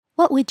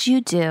What would you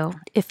do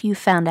if you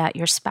found out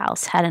your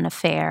spouse had an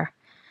affair?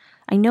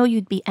 I know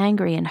you'd be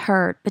angry and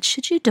hurt, but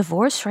should you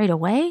divorce right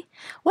away?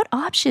 What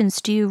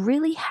options do you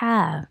really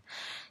have?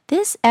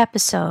 This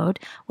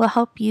episode will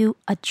help you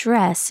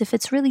address if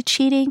it's really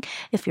cheating,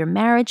 if your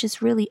marriage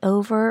is really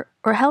over,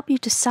 or help you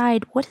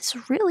decide what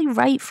is really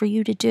right for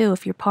you to do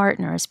if your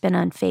partner has been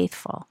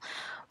unfaithful.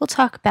 We'll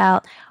talk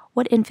about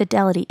what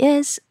infidelity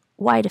is,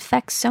 why it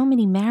affects so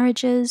many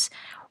marriages,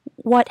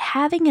 what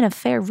having an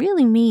affair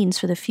really means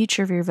for the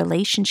future of your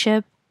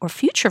relationship or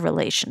future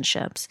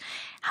relationships,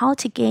 how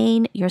to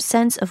gain your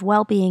sense of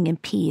well-being and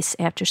peace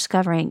after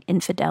discovering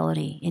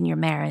infidelity in your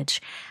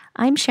marriage.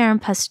 I'm Sharon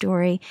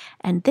Pastore,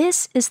 and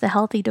this is the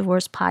Healthy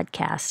Divorce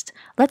Podcast.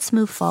 Let's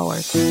move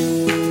forward.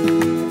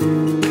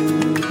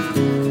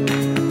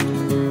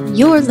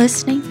 You're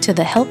listening to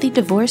the Healthy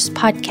Divorce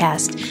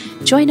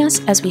Podcast. Join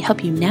us as we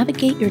help you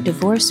navigate your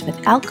divorce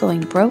without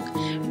going broke,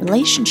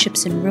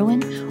 relationships in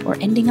ruin, or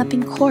ending up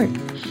in court.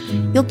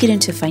 You'll get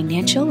into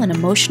financial and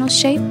emotional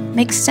shape,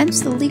 make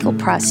sense of the legal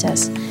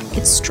process,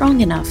 get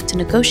strong enough to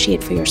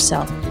negotiate for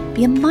yourself,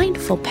 be a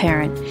mindful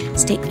parent,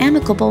 stay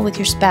amicable with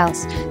your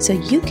spouse so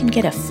you can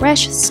get a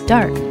fresh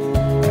start.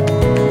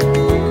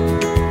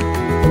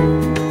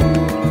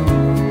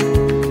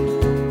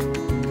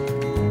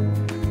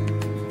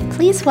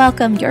 Please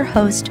welcome your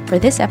host for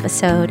this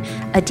episode,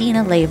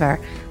 Adina Laver,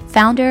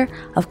 founder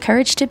of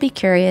Courage to Be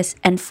Curious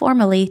and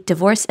formerly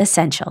Divorce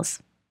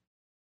Essentials.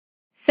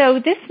 So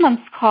this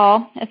month's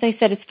call, as I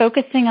said, is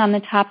focusing on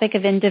the topic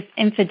of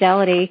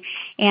infidelity.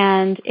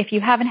 And if you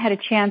haven't had a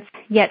chance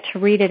yet to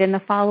read it in the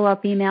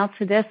follow-up email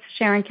to this,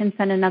 Sharon can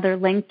send another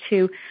link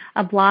to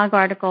a blog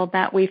article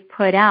that we've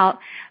put out.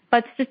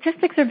 But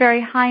statistics are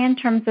very high in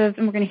terms of,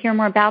 and we're going to hear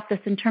more about this,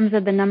 in terms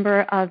of the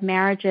number of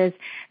marriages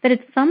that at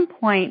some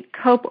point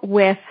cope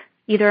with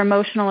either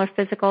emotional or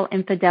physical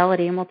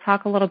infidelity, and we'll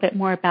talk a little bit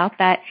more about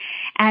that.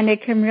 And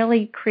it can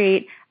really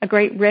create a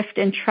great rift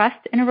in trust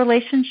in a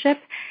relationship.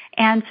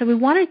 And so we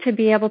wanted to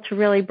be able to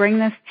really bring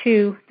this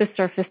to the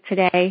surface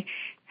today,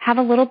 have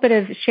a little bit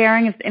of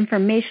sharing of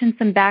information,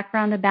 some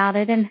background about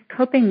it, and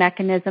coping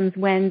mechanisms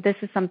when this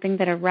is something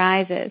that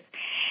arises.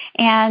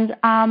 And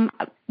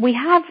we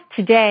have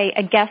today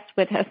a guest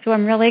with us who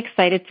I'm really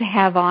excited to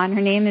have on.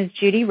 Her name is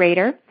Judy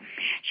Rader.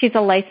 She's a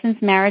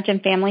licensed marriage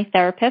and family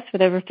therapist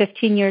with over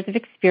 15 years of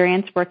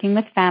experience working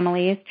with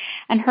families,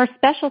 and her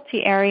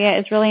specialty area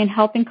is really in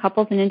helping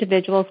couples and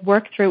individuals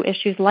work through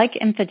issues like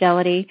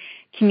infidelity,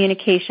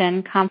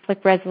 communication,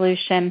 conflict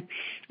resolution,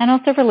 and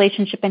also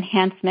relationship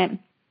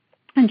enhancement.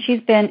 And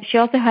she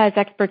also has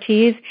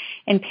expertise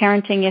in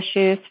parenting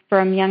issues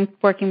from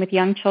working with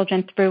young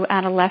children through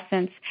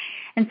adolescence.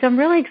 And so I'm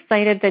really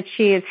excited that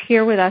she is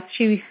here with us.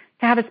 She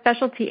to have a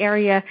specialty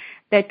area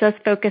that does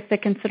focus a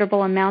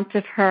considerable amount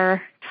of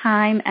her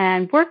time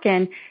and work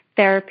in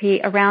therapy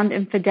around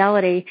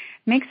infidelity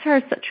makes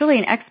her truly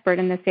an expert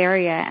in this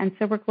area. And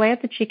so we're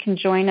glad that she can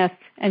join us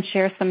and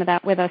share some of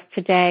that with us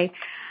today.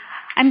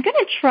 I'm going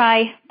to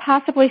try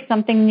possibly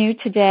something new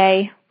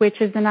today, which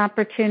is an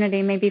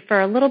opportunity maybe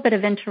for a little bit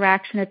of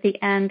interaction at the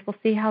end. We'll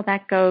see how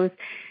that goes.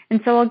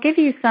 And so I'll give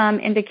you some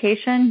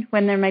indication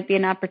when there might be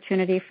an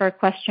opportunity for a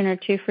question or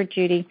two for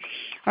Judy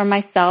or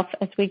myself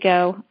as we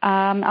go.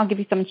 I'll give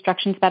you some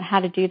instructions about how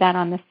to do that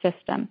on the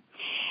system.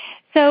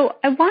 So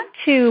I want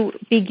to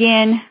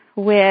begin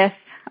with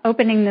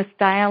opening this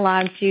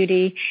dialogue,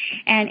 Judy,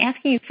 and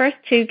asking you first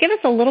to give us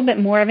a little bit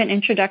more of an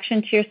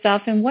introduction to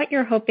yourself and what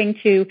you're hoping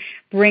to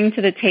bring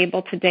to the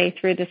table today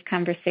through this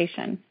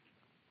conversation.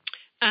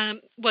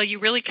 Well, you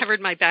really covered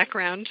my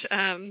background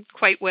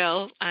quite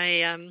well.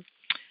 I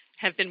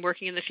have been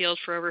working in the field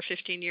for over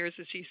 15 years,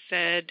 as you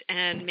said,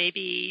 and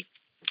maybe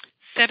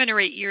 7 or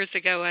 8 years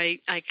ago, I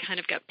kind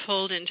of got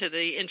pulled into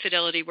the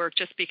infidelity work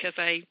just because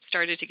I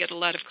started to get a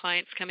lot of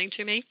clients coming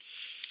to me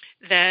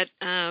that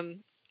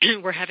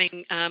were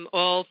having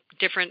all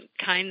different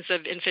kinds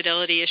of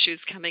infidelity issues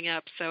coming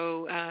up.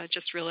 So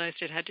just realized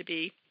it had to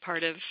be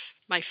part of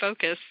my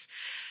focus.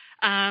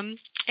 And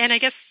I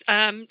guess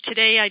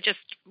today I just,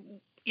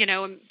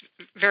 I'm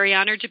very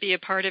honored to be a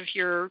part of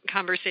your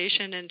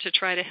conversation and to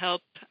try to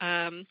help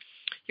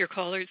your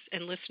callers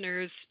and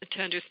listeners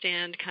to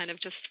understand kind of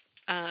just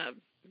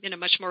in a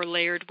much more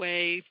layered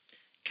way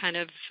kind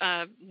of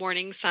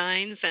warning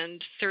signs,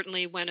 and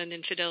certainly when an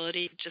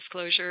infidelity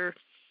disclosure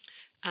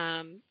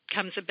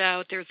comes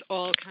about, there's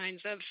all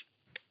kinds of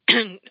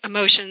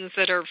emotions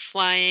that are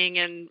flying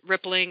and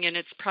rippling, and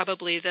it's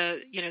probably the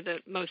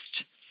most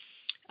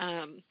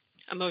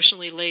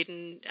emotionally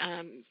laden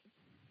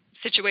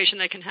situation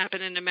that can happen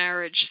in a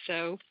marriage.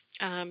 So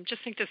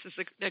just think this is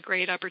a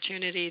great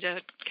opportunity to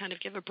kind of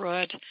give a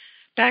broad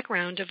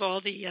background of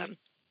all the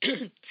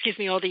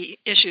all the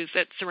issues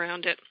that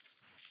surround it.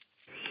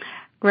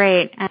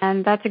 Great,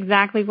 and that's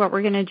exactly what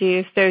we're going to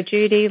do. So,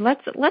 Judy,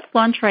 let's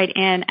launch right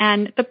in.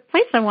 And the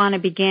place I want to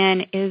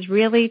begin is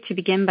really to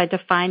begin by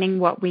defining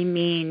what we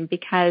mean,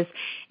 because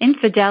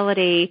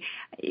infidelity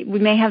we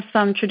may have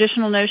some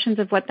traditional notions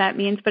of what that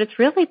means, but it's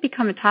really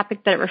become a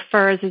topic that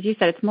refers, as you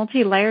said, it's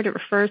multi-layered. It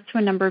refers to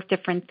a number of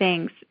different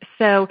things.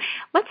 So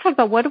let's talk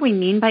about what do we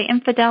mean by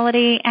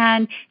infidelity,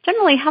 and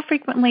generally how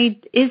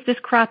frequently is this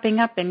cropping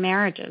up in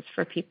marriages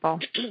for people?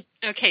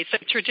 Okay, so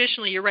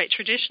traditionally, you're right.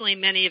 Traditionally,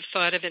 many have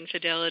thought of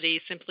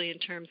infidelity simply in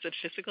terms of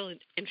physical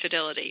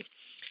infidelity,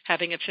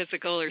 having a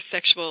physical or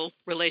sexual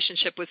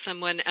relationship with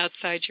someone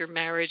outside your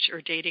marriage or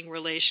dating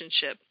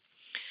relationship.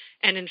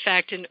 And in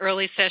fact, in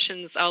early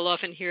sessions, I'll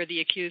often hear the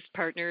accused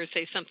partner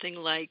say something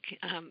like,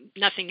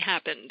 nothing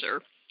happened,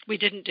 or we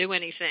didn't do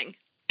anything,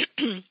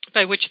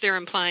 by which they're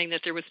implying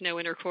that there was no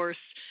intercourse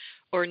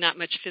or not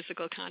much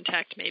physical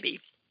contact, maybe.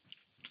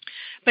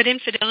 But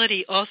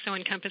infidelity also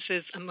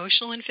encompasses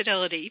emotional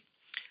infidelity,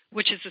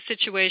 which is a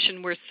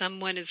situation where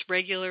someone is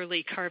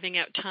regularly carving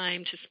out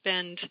time to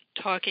spend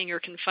talking or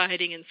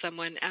confiding in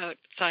someone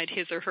outside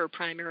his or her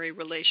primary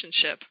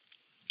relationship.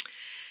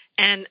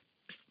 And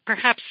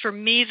perhaps for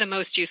me, the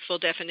most useful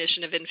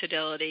definition of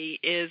infidelity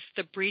is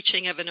the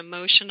breaching of an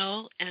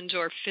emotional and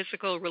or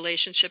physical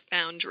relationship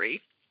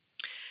boundary.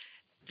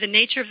 The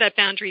nature of that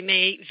boundary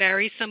may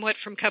vary somewhat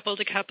from couple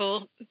to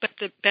couple, but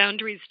the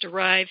boundaries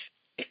derive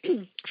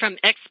from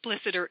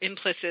explicit or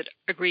implicit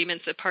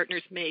agreements that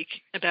partners make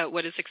about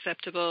what is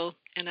acceptable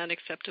and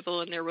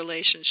unacceptable in their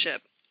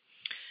relationship.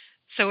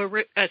 So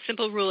a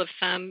simple rule of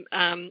thumb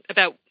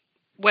about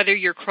whether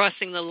you're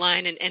crossing the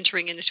line and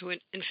entering into an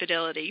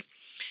infidelity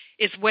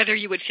is whether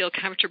you would feel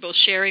comfortable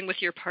sharing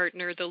with your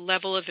partner the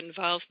level of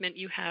involvement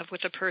you have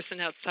with a person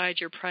outside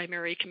your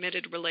primary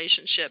committed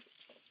relationship,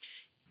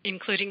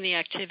 including the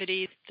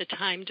activities, the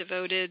time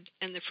devoted,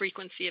 and the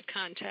frequency of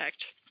contact.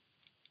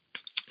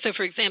 So,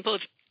 for example,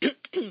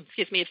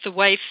 if the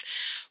wife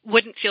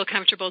wouldn't feel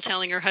comfortable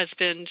telling her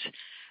husband,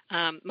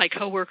 my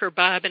coworker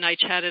Bob and I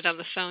chatted on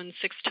the phone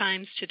 6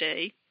 times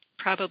today,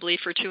 probably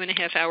for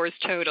 2.5 hours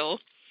total,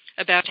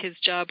 about his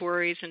job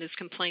worries and his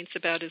complaints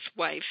about his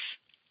wife.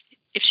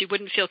 If she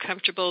wouldn't feel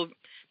comfortable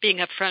being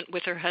upfront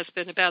with her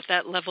husband about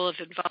that level of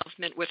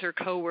involvement with her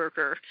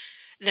coworker,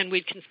 then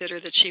we'd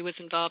consider that she was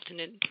involved in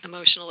an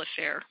emotional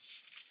affair.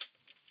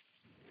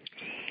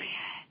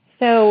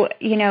 So,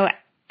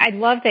 I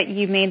love that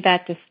you made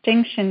that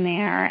distinction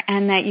there,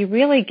 and that you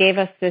really gave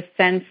us this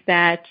sense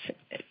that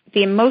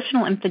the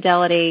emotional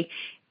infidelity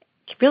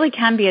really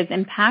can be as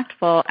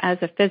impactful as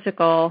a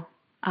physical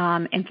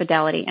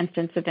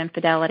instance of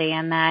infidelity,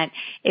 and that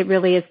it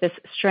really is this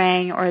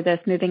straying or this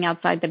moving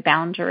outside the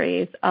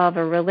boundaries of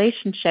a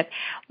relationship.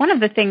 One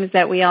of the things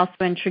that we also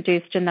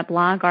introduced in the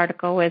blog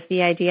article was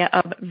the idea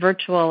of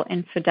virtual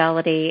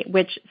infidelity,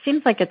 which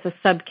seems like it's a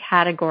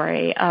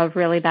subcategory of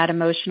really that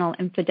emotional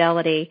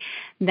infidelity,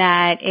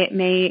 that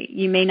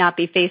you may not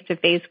be face to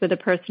face with a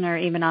person or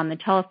even on the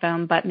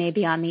telephone, but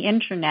maybe on the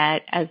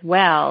internet as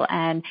well,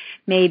 and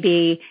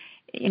maybe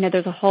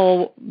there's a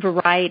whole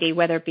variety,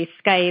 whether it be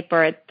Skype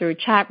or through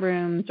chat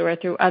rooms or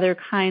through other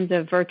kinds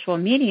of virtual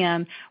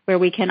medium, where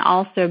we can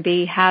also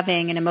be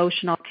having an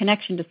emotional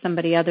connection to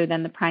somebody other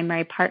than the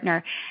primary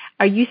partner.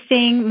 Are you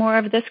seeing more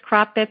of this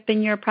crop up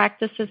in your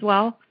practice as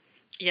well?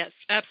 Yes,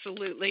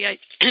 absolutely. I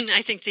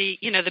think the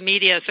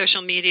media,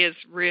 social media is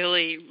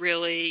really,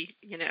 really,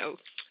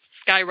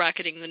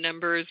 skyrocketing the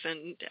numbers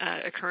and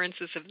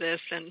occurrences of this.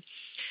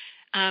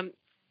 And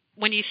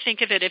when you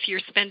think of it, if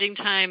you're spending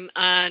time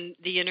on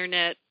the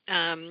internet,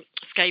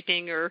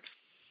 Skyping or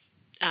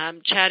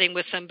chatting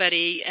with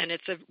somebody, and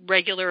it's a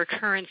regular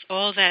occurrence,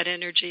 all that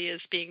energy is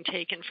being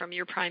taken from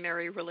your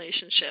primary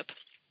relationship.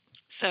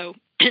 So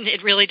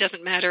it really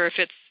doesn't matter if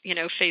it's,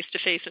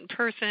 face-to-face in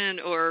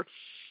person or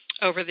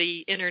over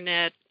the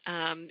internet.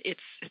 It's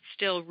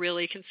still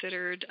really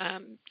considered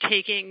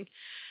taking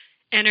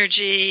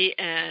energy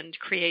and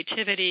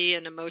creativity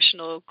and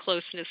emotional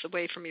closeness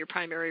away from your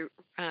primary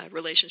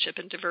relationship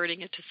and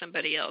diverting it to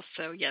somebody else.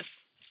 So, yes.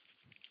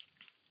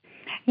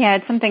 Yeah,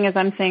 it's something, as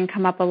I'm saying,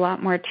 come up a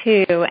lot more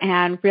too,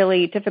 and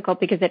really difficult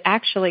because it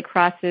actually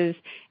crosses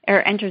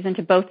or enters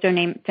into both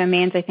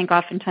domains, I think,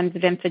 oftentimes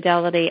of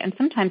infidelity and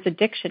sometimes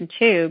addiction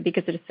too,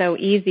 because it is so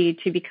easy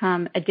to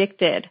become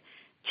addicted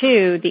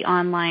to the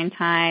online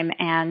time.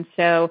 And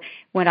so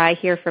what I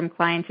hear from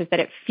clients is that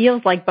it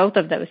feels like both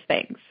of those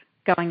things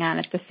going on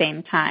at the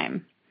same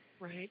time.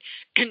 Right.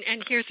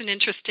 And here's an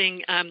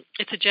interesting,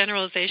 it's a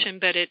generalization,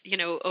 but it,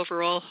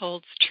 overall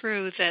holds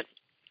true that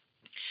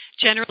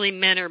generally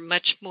men are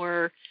much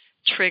more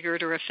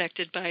triggered or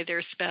affected by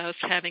their spouse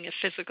having a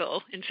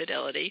physical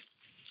infidelity,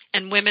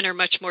 and women are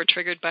much more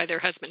triggered by their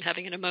husband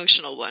having an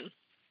emotional one.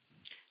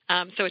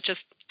 So it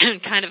just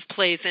kind of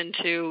plays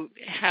into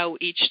how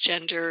each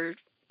gender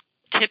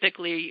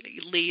typically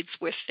leads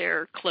with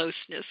their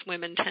closeness.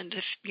 Women tend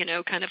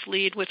to, kind of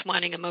lead with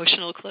wanting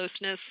emotional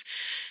closeness.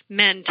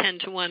 Men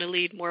tend to want to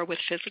lead more with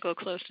physical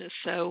closeness.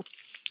 So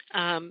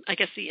I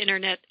guess the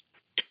internet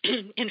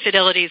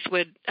infidelities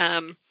would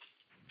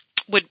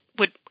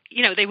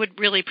they would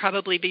really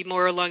probably be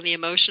more along the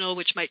emotional,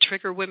 which might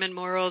trigger women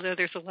more, although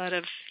there's a lot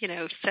of,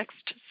 sex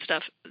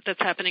stuff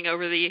that's happening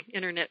over the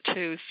internet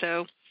too.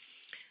 So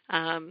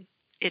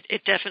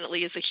it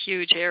definitely is a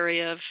huge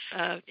area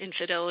of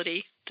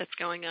infidelity that's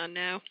going on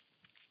now.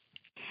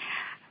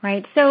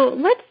 Right. So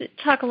let's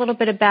talk a little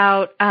bit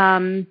about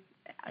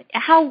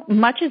how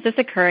much is this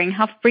occurring?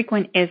 How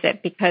frequent is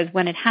it? Because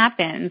when it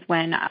happens,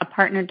 when a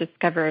partner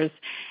discovers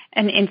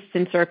an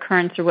instance or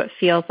occurrence or what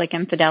feels like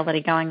infidelity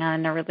going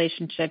on in a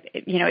relationship,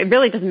 it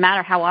really doesn't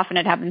matter how often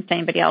it happens to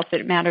anybody else.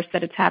 It matters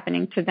that it's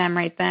happening to them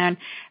right then.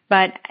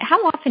 But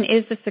how often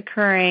is this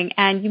occurring?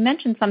 And you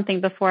mentioned something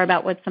before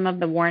about what some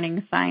of the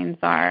warning signs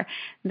are.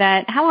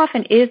 That how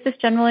often is this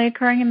generally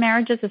occurring in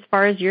marriages as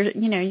far as you're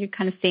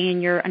kind of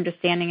seeing your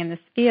understanding in this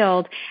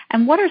field?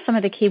 And what are some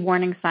of the key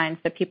warning signs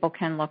that people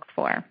can look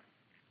for?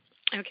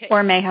 Okay.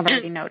 Or may have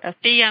already noticed?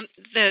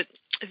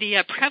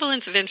 The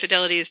prevalence of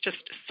infidelity is just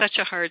such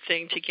a hard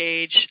thing to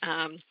gauge,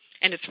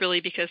 and it's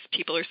really because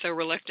people are so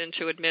reluctant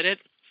to admit it.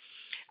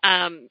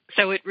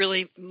 So it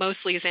really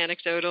mostly is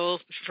anecdotal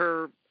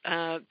for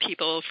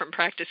people from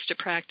practice to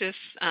practice,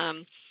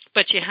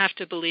 but you have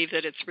to believe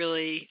that it's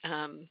really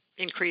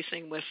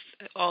increasing with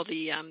all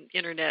the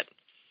internet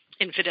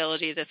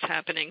infidelity that's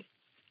happening.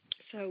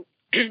 So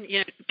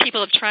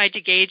people have tried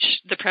to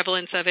gauge the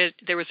prevalence of it.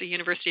 There was a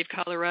University of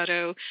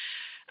Colorado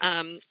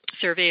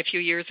survey a few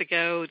years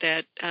ago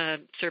that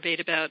surveyed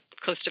about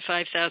close to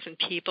 5,000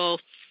 people,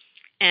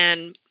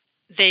 and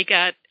they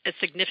got a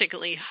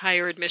significantly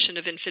higher admission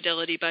of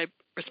infidelity by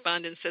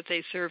respondents that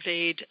they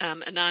surveyed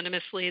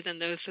anonymously than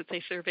those that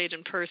they surveyed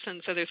in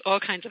person. So there's all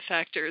kinds of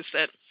factors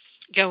that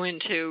go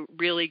into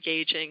really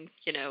gauging,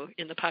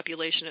 in the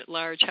population at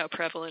large how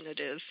prevalent it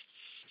is.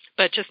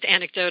 But just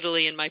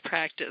anecdotally in my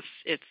practice,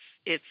 it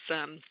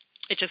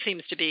just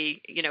seems to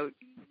be,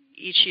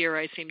 each year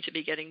I seem to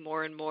be getting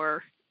more and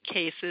more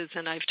cases,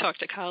 and I've talked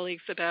to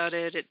colleagues about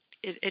it.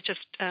 It just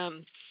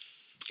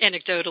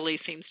anecdotally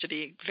seems to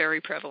be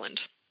very prevalent.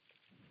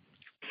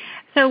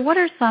 So what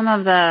are some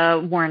of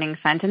the warning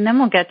signs? And then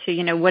we'll get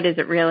to, what is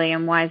it really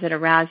and why is it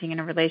arousing in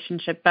a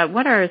relationship? But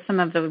what are some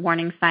of the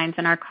warning signs?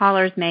 And our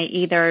callers may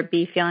either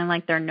be feeling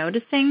like they're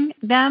noticing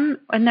them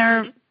in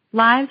their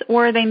lives,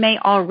 or they may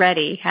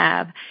already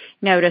have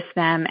noticed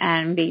them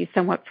and be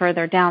somewhat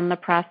further down the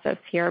process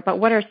here. But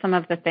what are some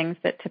of the things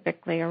that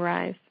typically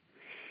arise?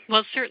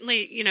 Well,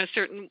 certainly,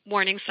 certain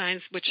warning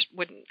signs which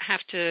wouldn't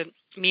have to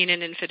mean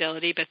an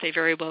infidelity, but they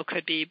very well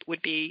would be,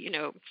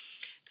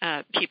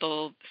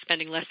 people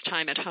spending less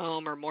time at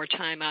home or more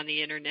time on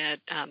the internet.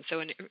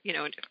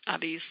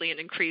 Obviously an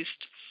increased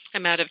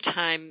amount of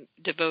time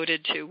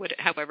devoted to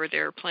however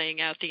they're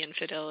playing out the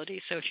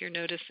infidelity. So if you're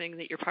noticing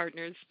that your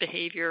partner's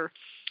behavior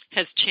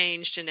has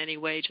changed in any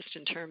way, just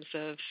in terms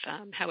of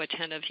how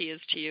attentive he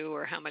is to you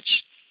or how much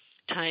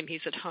time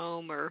he's at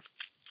home or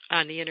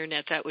on the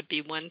internet, that would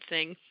be one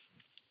thing.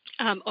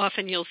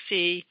 Often you'll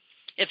see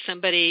if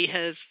somebody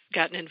has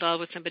gotten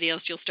involved with somebody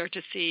else, you'll start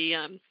to see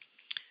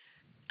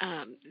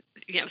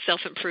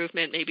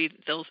self-improvement. Maybe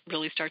they'll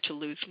really start to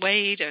lose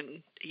weight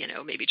and,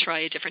 maybe try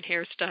a different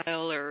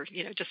hairstyle or,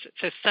 just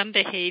so some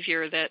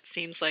behavior that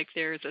seems like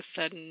there's a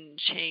sudden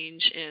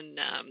change in,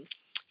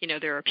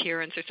 their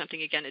appearance or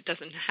something. Again, it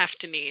doesn't have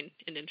to mean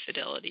an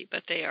infidelity,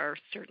 but they are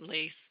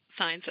certainly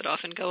signs that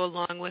often go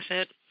along with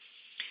it.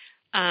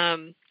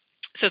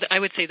 I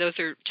would say those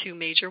are two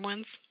major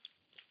ones.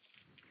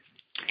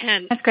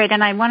 And that's great.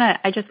 And I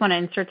just want to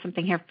insert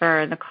something here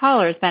for the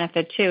caller's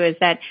benefit too, is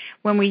that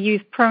when we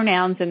use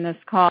pronouns in this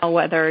call,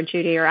 whether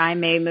Judy or I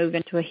may move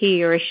into a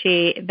he or a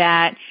she,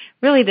 that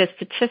really the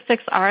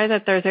statistics are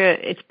that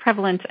it's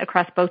prevalent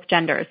across both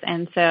genders.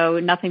 And so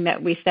nothing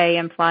that we say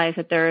implies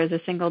that there is a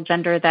single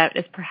gender that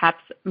is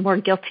perhaps more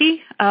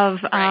guilty of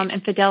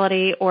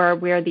infidelity or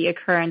where the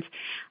occurrence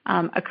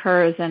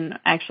occurs. And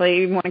actually,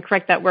 you want to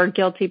correct that word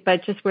guilty,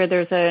 but just where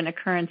there's an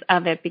occurrence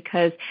of it,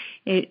 because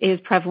it is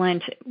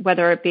prevalent,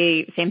 whether it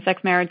be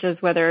same-sex marriages,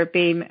 whether it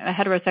be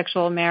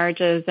heterosexual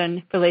marriages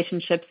and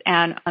relationships,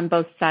 and on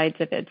both sides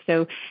of it,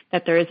 so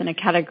that there isn't a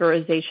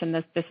categorization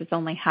that this is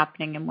only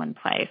happening in one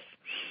place.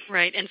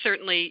 Right, and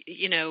certainly,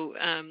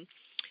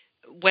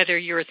 whether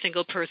you're a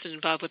single person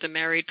involved with a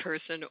married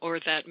person or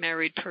that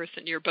married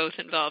person, you're both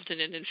involved in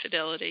an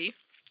infidelity.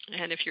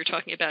 And if you're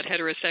talking about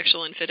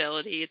heterosexual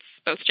infidelity, it's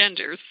both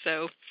genders.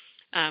 So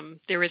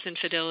there is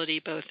infidelity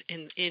both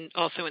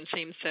also in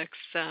same-sex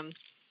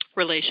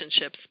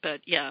relationships. But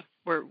yeah,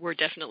 we're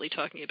definitely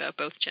talking about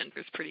both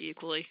genders pretty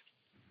equally.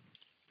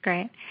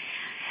 Great.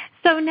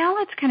 So now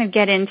let's kind of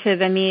get into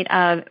the meat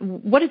of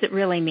what does it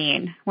really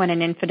mean when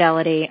an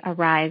infidelity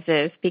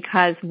arises?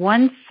 Because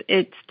once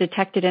it's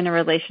detected in a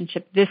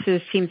relationship,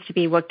 seems to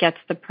be what gets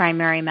the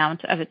primary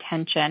amount of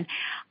attention.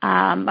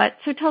 But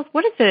so tell us,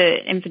 what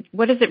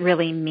does it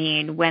really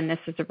mean when this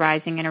is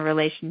arising in a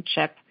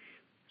relationship?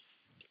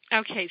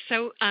 Okay,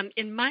 so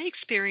in my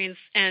experience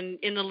and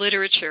in the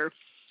literature,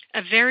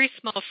 a very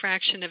small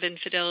fraction of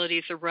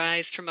infidelities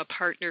arise from a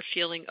partner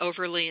feeling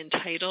overly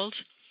entitled,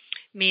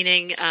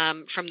 meaning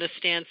from the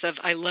stance of,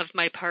 I love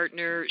my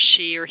partner,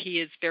 she or he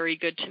is very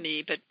good to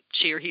me, but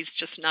she or he's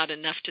just not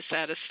enough to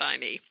satisfy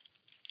me.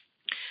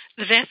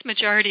 The vast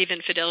majority of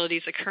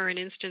infidelities occur in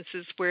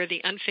instances where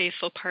the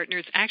unfaithful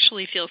partners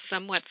actually feel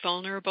somewhat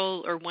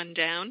vulnerable or one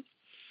down,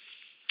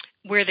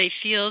 where they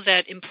feel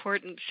that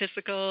important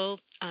physical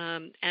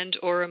and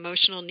or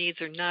emotional needs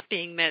are not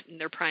being met in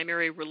their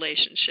primary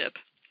relationship.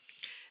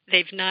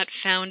 They've not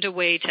found a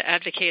way to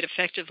advocate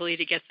effectively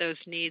to get those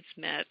needs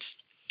met,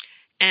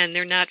 and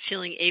they're not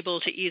feeling able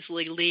to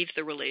easily leave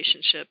the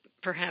relationship,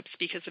 perhaps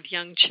because of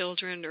young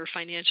children or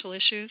financial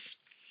issues.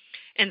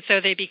 And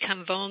so they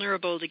become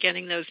vulnerable to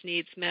getting those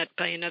needs met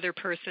by another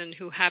person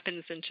who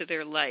happens into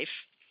their life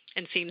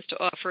and seems to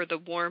offer the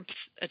warmth,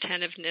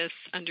 attentiveness,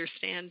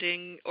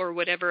 understanding, or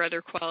whatever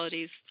other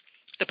qualities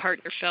the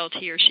partner felt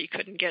he or she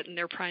couldn't get in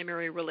their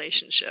primary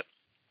relationship.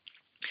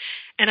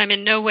 And I'm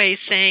in no way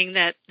saying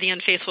that the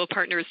unfaithful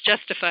partner is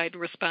justified in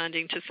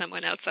responding to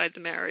someone outside the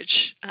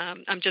marriage.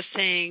 I'm not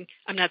saying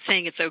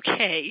it's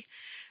okay,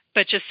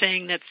 but just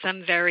saying that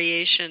some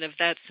variation of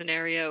that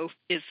scenario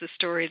is the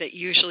story that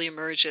usually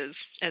emerges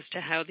as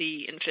to how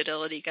the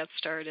infidelity got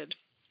started.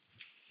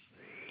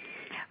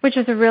 Which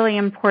is a really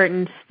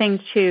important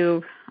thing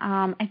to,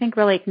 I think,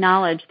 really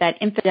acknowledge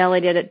that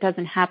infidelity that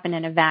doesn't happen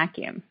in a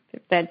vacuum.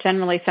 That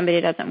generally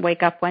somebody doesn't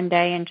wake up one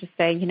day and just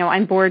say,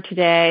 I'm bored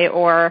today,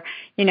 or,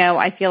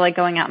 I feel like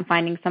going out and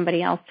finding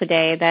somebody else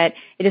today. That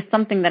it is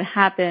something that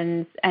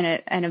happens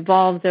and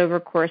evolves over a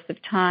course of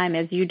time,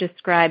 as you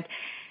described,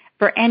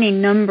 for any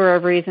number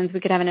of reasons.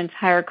 We could have an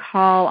entire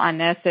call on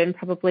this, and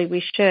probably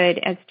we should,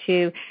 as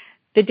to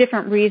the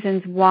different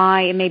reasons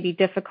why it may be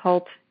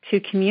difficult to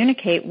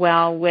communicate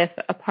well with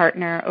a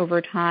partner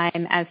over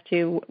time as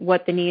to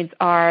what the needs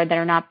are that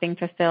are not being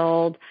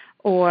fulfilled,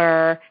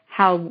 or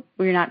how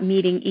we're not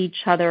meeting each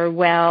other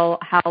well,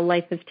 how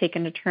life has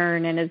taken a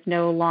turn and is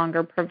no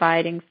longer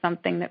providing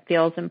something that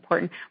feels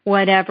important,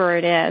 whatever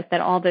it is, that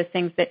all those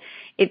things that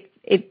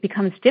it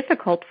becomes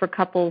difficult for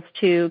couples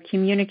to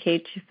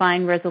communicate, to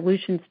find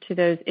resolutions to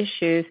those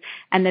issues,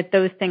 and that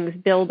those things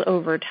build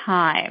over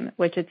time,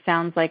 which it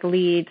sounds like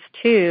leads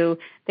to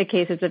the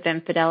cases of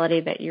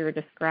infidelity that you're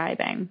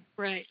describing.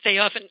 Right. They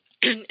often,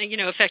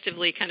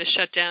 effectively kind of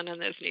shut down on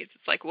those needs.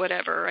 It's like,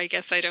 whatever, I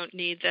guess I don't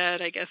need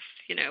that. I guess,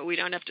 we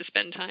don't have to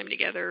spend time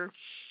together,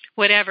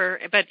 whatever.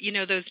 But,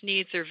 those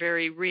needs are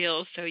very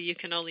real, so you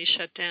can only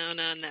shut down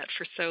on that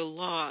for so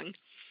long.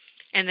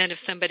 And then if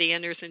somebody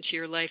enters into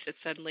your life that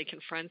suddenly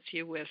confronts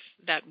you with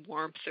that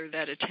warmth or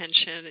that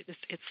attention,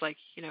 it's like,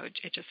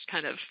 it just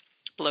kind of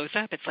blows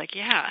up. It's like,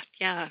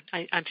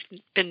 I've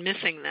been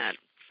missing that.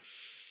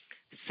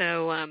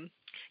 So,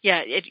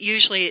 it's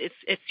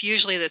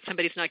usually that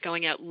somebody's not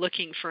going out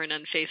looking for an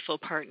unfaithful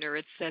partner.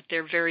 It's that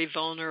they're very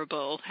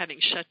vulnerable, having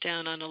shut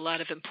down on a lot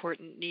of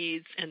important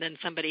needs, and then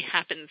somebody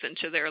happens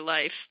into their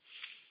life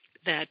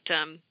that,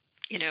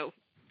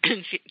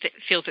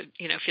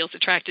 feels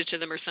attracted to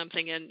them or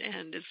something,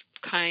 and is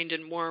kind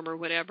and warm or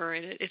whatever,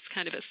 and it's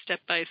kind of a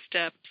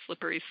step-by-step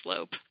slippery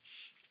slope.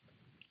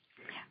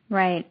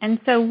 Right. And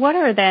so what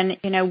are then,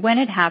 when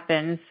it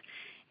happens,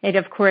 it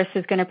of course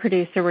is going to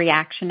produce a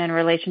reaction in a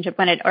relationship.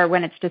 When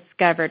it's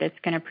discovered, it's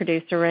going to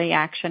produce a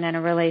reaction in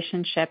a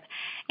relationship.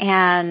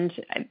 And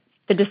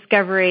the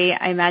discovery,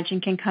 I imagine,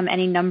 can come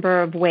any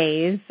number of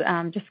ways,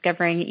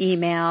 discovering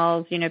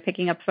emails,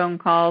 picking up phone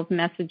calls,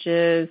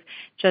 messages,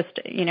 just,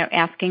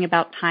 asking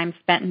about time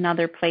spent in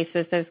other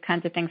places, those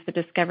kinds of things. The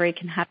discovery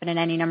can happen in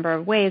any number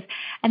of ways.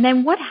 And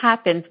then what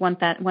happens once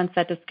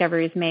that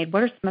discovery is made?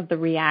 What are some of the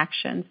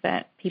reactions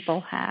that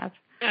people have?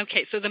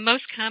 Okay, so the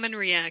most common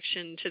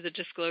reaction to the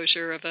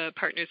disclosure of a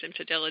partner's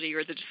infidelity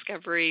or the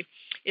discovery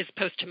is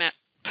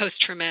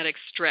post-traumatic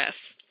stress,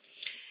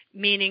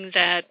 meaning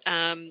that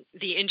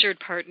the injured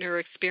partner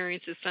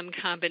experiences some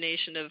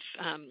combination of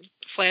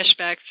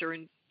flashbacks or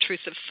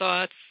intrusive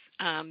thoughts,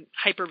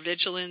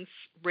 hypervigilance,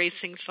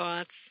 racing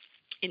thoughts,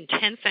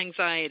 intense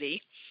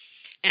anxiety,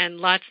 and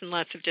lots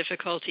of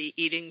difficulty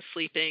eating,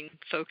 sleeping,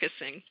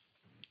 focusing.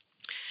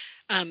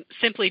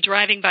 Simply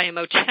driving by a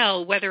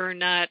motel, whether or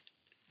not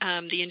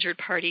the injured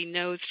party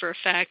knows for a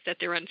fact that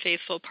their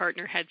unfaithful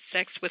partner had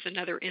sex with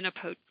another in a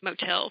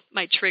motel,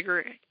 might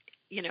trigger,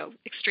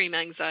 extreme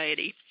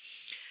anxiety.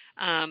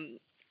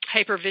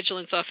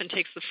 Hypervigilance often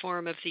takes the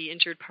form of the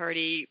injured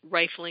party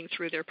rifling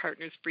through their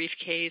partner's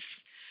briefcase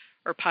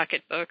or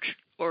pocketbook,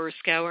 or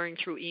scouring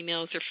through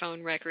emails or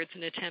phone records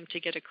in an attempt to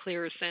get a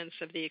clearer sense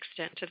of the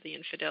extent of the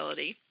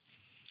infidelity.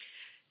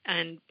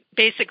 And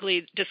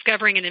basically,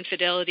 discovering an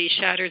infidelity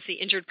shatters the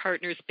injured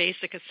partner's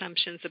basic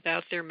assumptions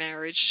about their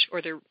marriage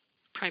or their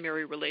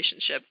primary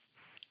relationship,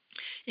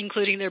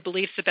 including their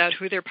beliefs about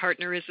who their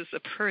partner is as a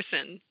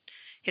person,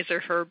 his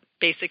or her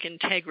basic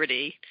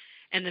integrity,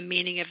 and the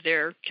meaning of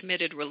their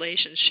committed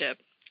relationship.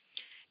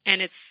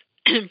 And it's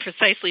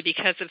precisely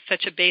because of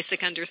such a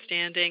basic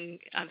understanding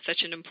of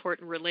such an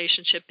important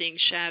relationship being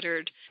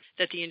shattered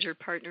that the injured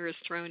partner is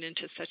thrown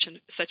into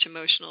such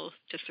emotional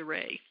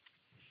disarray.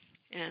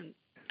 And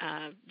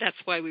that's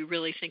why we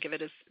really think of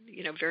it as,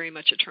 very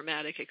much a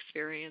traumatic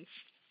experience.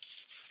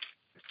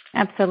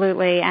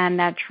 Absolutely, and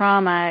that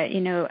trauma,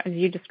 as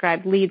you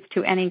described, leads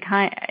to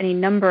any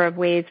number of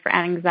ways for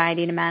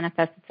anxiety to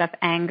manifest itself,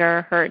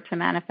 anger, hurt to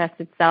manifest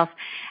itself,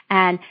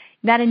 and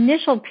that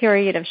initial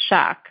period of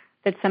shock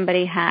that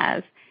somebody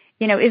has.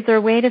 Is there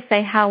a way to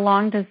say how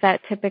long does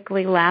that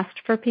typically last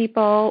for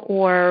people,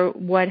 or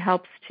what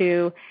helps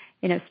to,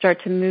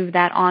 start to move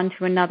that on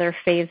to another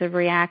phase of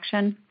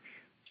reaction?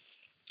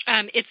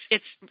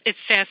 It's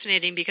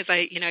fascinating because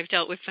I've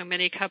dealt with so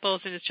many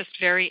couples, and it's just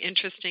very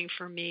interesting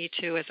for me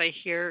too, as I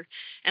hear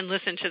and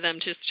listen to them,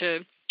 just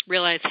to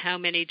realize how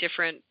many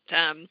different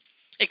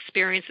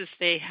experiences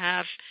they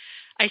have.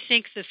 I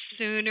think the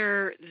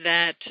sooner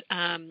that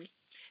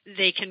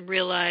they can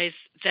realize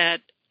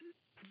that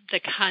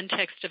the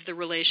context of the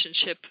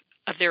relationship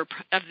of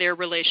their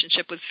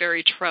relationship was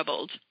very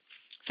troubled,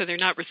 so they're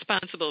not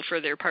responsible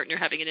for their partner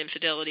having an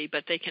infidelity,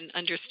 but they can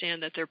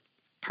understand that their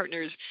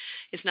partner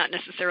is not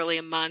necessarily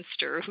a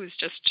monster who's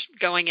just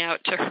going out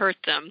to hurt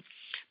them,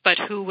 but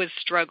who was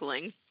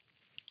struggling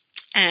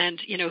and,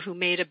 who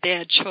made a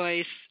bad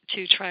choice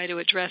to try to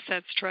address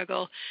that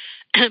struggle.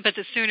 But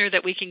the sooner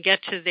that we can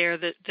get to there,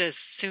 the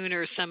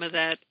sooner some of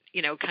that,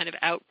 kind of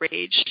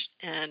outrage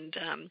and,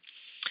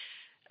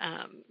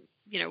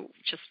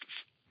 just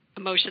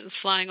emotions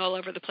flying all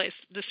over the place,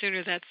 the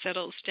sooner that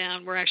settles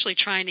down. We're actually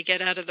trying to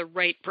get out of the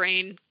right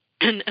brain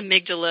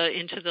amygdala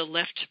into the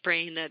left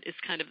brain that is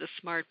kind of the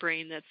smart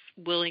brain that's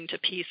willing to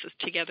piece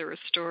together a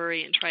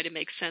story and try to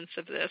make sense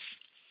of this.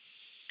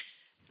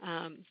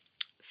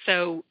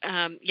 Some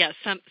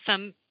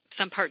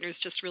partners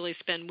just really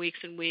spend weeks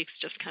and weeks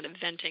just kind of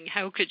venting,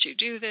 how could you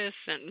do this?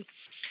 And,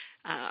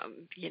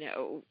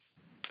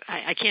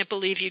 I can't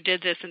believe you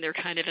did this. And they're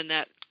kind of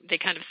they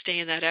kind of stay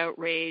in that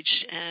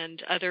outrage,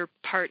 and other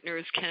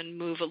partners can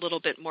move a little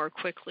bit more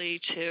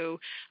quickly to,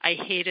 I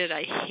hate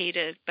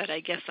it, but I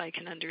guess I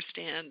can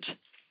understand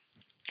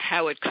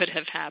how it could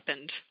have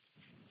happened.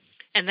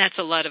 And that's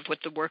a lot of what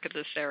the work of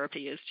the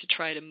therapy is, to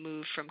try to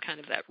move from kind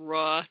of that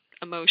raw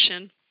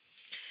emotion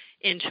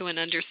into an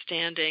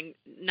understanding,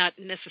 not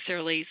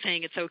necessarily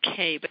saying it's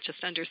okay, but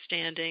just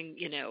understanding,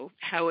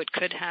 how it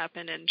could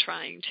happen and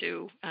trying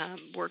to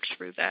work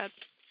through that.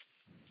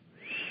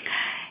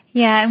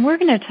 Yeah, and we're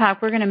going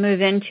to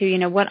move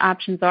into, what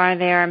options are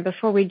there. And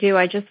before we do,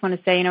 I just want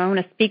to say, I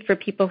want to speak for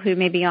people who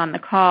may be on the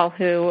call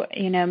who,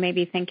 may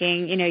be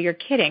thinking, you're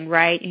kidding,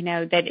 right?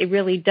 That it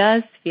really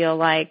does feel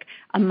like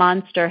a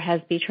monster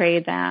has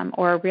betrayed them,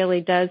 or it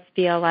really does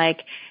feel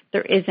like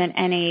there isn't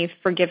any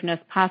forgiveness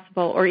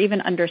possible, or even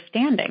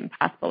understanding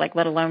possible, like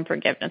let alone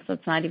forgiveness.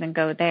 Let's not even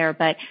go there.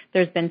 But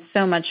there's been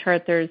so much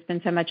hurt, there's been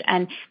so much,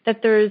 and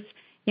that there is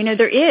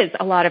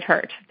a lot of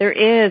hurt. There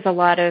is a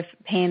lot of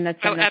pain that's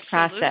in this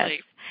process.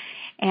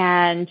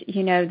 And,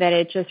 that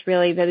it just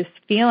really, those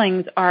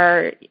feelings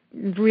are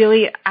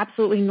really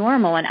absolutely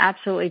normal and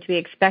absolutely to be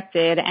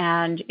expected.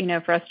 And,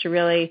 for us to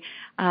really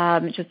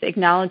just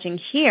acknowledging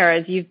here,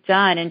 as you've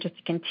done, and just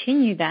to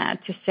continue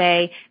that, to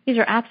say these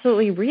are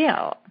absolutely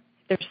real.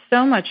 There's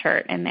so much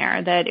hurt in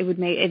there that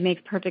it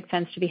makes perfect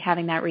sense to be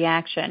having that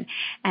reaction.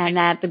 And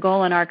that the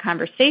goal in our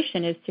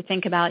conversation is to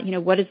think about,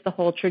 what is the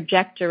whole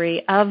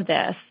trajectory of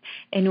this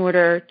in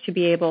order to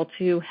be able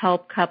to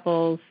help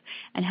couples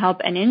and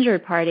help an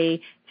injured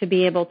party to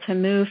be able to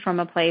move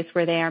from a place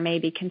where they are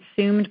maybe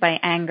consumed by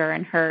anger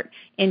and hurt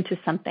into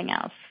something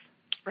else.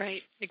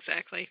 Right,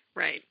 exactly,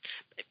 right.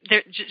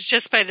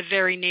 Just by the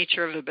very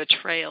nature of a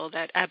betrayal,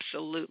 that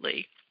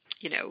absolutely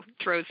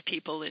throws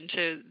people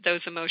into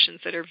those emotions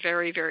that are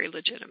very, very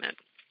legitimate.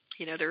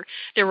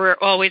 There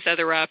were always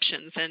other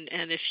options, and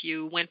if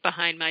you went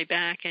behind my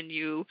back and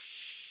you,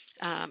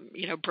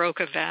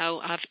 broke a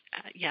vow,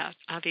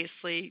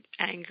 obviously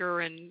anger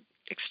and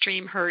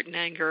extreme hurt and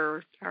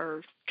anger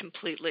are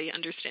completely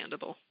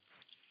understandable.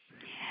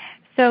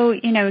 So,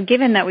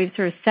 given that we've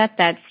sort of set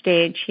that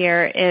stage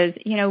here, is,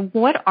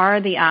 what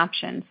are the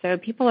options? So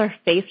people are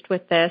faced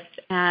with this,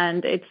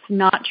 and it's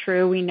not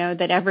true. We know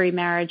that every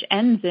marriage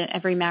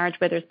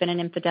where there's been an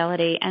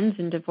infidelity ends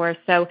in divorce.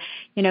 So,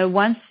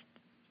 once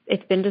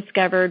it's been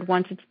discovered,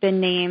 once it's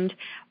been named,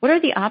 what are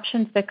the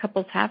options that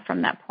couples have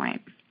from that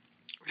point?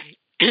 Right.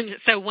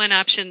 So one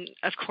option,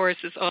 of course,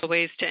 is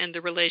always to end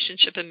the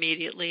relationship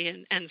immediately,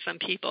 and some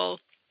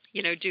people,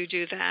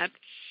 do that.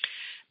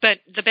 But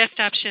the best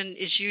option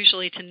is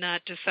usually to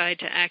not decide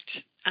to act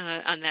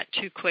on that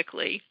too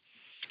quickly,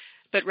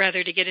 but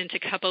rather to get into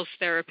couples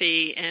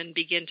therapy and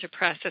begin to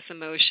process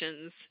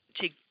emotions,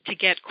 to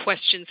get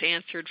questions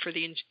answered for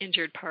the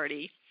injured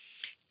party,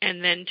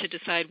 and then to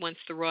decide, once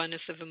the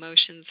rawness of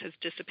emotions has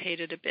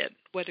dissipated a bit,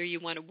 whether you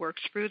want to work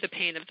through the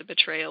pain of the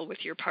betrayal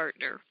with your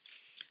partner.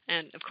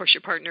 And, of course,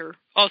 your partner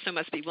also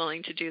must be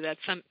willing to do that.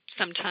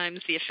 Sometimes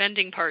the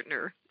offending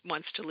partner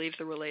wants to leave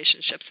the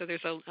relationship, so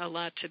there's a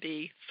lot to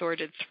be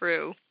sorted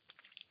through.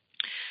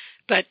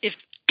 But if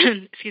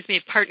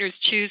partners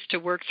choose to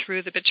work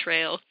through the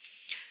betrayal,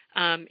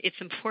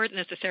 it's important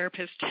that the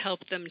therapist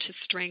help them to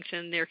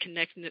strengthen their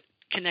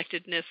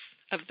connectedness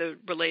of the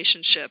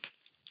relationship,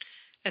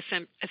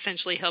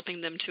 essentially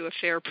helping them to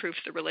affair-proof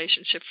the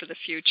relationship for the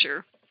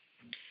future.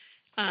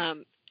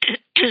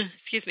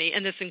 excuse me,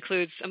 and this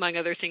includes, among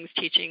other things,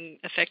 teaching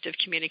effective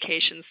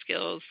communication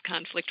skills,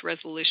 conflict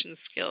resolution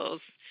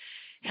skills,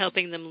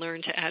 helping them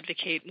learn to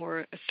advocate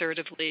more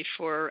assertively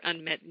for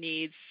unmet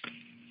needs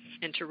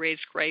and to raise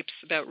gripes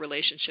about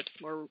relationships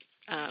more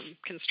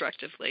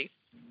constructively.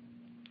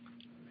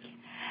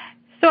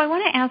 So I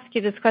want to ask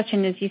you this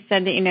question. As you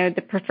said that,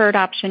 the preferred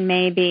option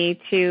may be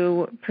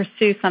to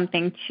pursue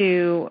something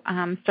to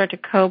start to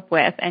cope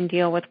with and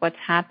deal with what's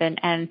happened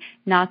and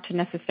not to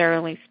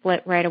necessarily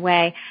split right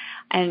away.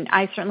 And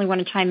I certainly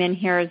want to chime in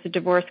here as a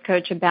divorce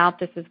coach about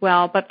this as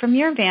well. But from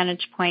your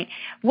vantage point,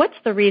 what's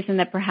the reason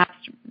that perhaps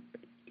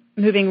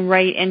moving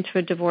right into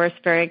a divorce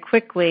very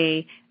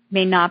quickly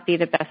may not be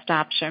the best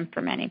option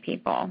for many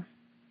people?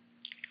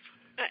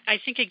 I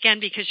think, again,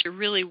 because you're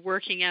really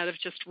working out of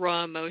just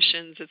raw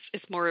emotions,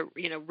 it's more,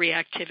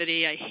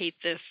 reactivity. I hate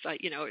this.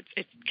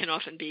 It can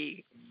often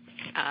be,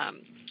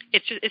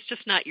 it's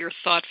just not your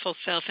thoughtful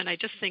self. And I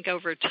just think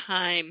over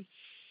time,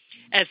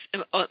 as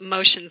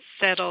emotions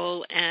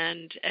settle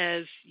and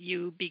as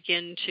you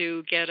begin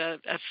to get a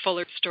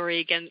fuller story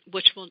again,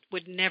 which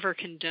would never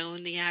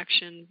condone the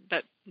action,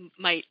 but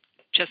might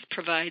just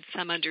provide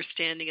some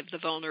understanding of the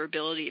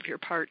vulnerability of your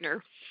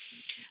partner.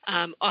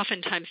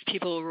 Oftentimes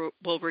people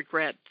will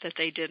regret that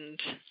they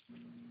didn't,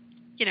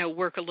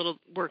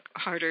 work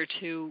harder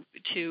to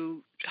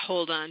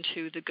hold on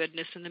to the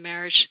goodness in the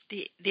marriage.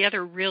 The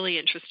other really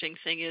interesting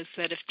thing is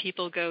that if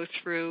people go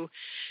through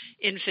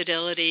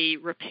infidelity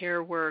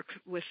repair work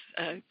with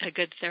a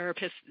good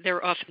therapist,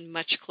 they're often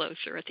much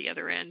closer at the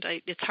other end.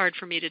 It's hard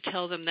for me to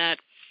tell them that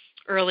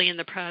early in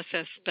the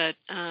process, but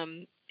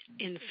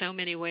in so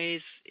many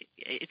ways,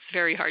 it's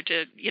very hard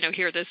to,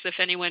 hear this if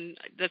anyone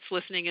that's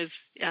listening is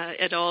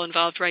at all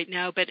involved right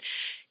now, but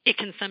it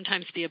can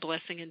sometimes be a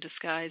blessing in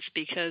disguise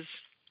because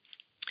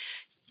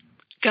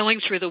going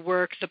through the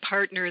work, the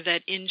partner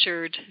that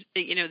injured,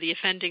 the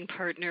offending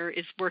partner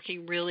is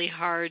working really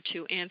hard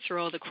to answer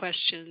all the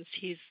questions.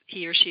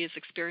 He or she is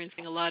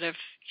experiencing a lot of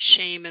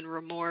shame and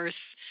remorse,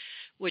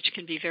 which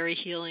can be very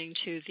healing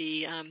to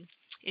the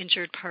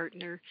injured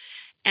partner.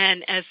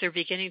 And as they're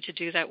beginning to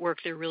do that work,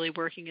 they're really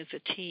working as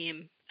a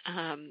team.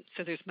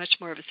 So there's much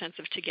more of a sense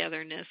of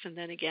togetherness. And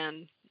then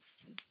again,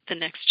 the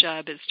next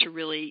job is to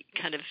really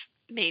kind of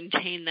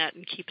maintain that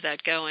and keep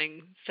that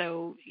going.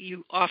 So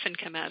you often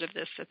come out of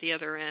this at the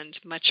other end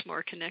much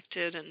more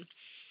connected and,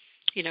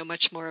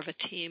 much more of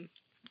a team.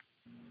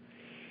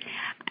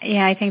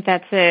 Yeah, I think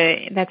that's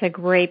a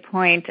great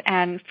point.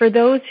 And for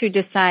those who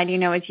decide,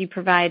 as you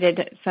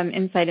provided some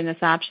insight in this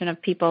option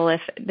of people,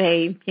 if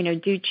they,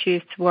 do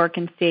choose to work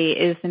and see,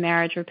 is the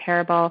marriage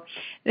repairable,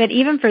 that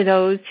even for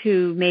those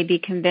who may be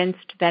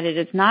convinced that it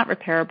is not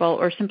repairable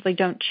or simply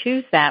don't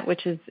choose that,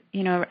 which is,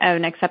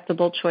 an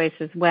acceptable choice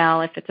as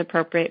well, if it's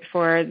appropriate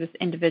for this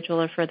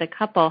individual or for the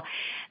couple,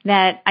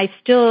 that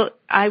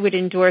I would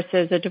endorse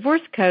as a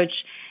divorce coach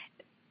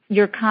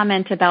your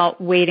comment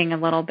about waiting a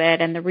little bit.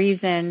 And the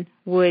reason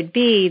would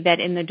be that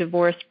in the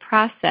divorce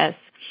process,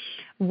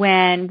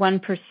 when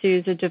one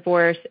pursues a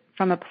divorce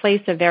from a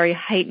place of very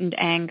heightened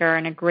anger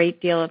and a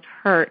great deal of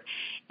hurt,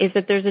 is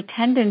that there's a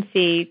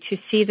tendency to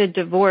see the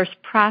divorce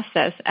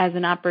process as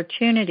an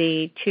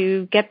opportunity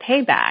to get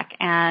payback.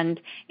 And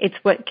it's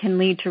what can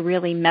lead to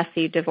really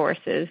messy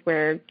divorces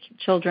where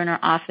children are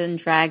often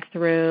dragged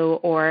through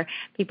or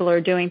people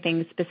are doing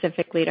things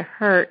specifically to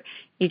hurt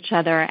each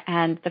other.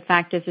 And the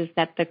fact is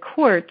that the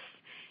courts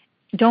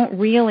don't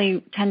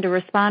really tend to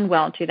respond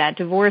well to that.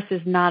 Divorce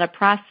is not a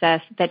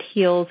process that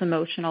heals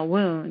emotional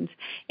wounds.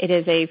 It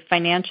is a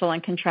financial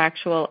and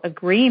contractual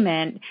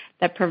agreement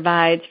that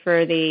provides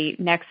for the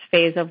next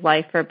phase of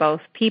life for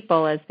both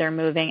people as they're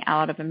moving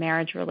out of a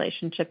marriage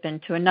relationship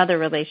into another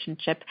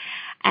relationship.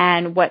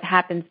 And what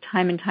happens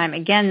time and time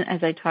again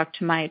as I talk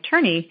to my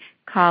attorney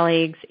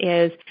colleagues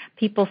is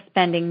people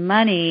spending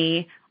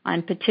money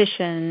on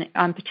petitioning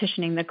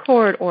the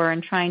court or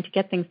in trying to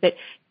get things that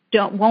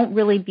won't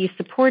really be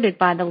supported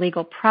by the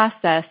legal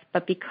process,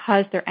 but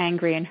because they're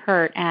angry and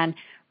hurt, and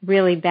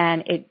really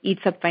then it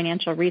eats up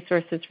financial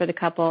resources for the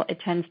couple, it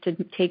tends to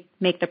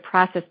make the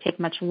process take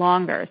much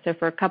longer. So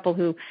for a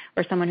couple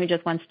or someone who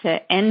just wants to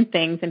end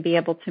things and be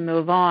able to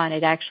move on,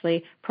 it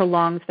actually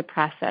prolongs the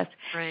process.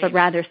 Right. But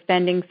rather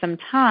spending some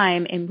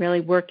time in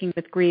really working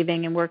with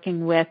grieving and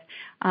working with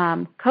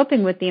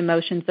coping with the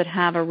emotions that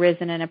have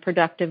arisen in a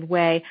productive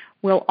way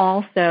will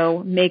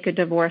also make a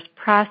divorce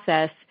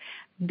process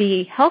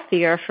be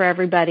healthier for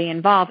everybody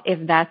involved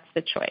if that's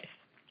the choice.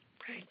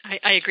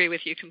 Right. I agree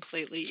with you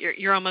completely.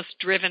 You're almost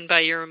driven by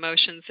your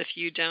emotions if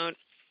you don't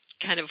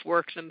kind of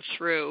work them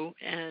through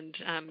and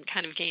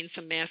kind of gain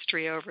some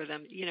mastery over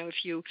them.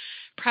 If you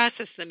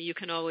process them, you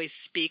can always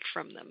speak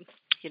from them.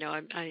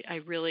 I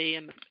really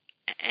am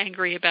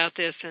angry about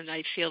this and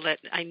I feel that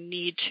I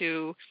need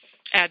to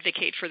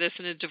advocate for this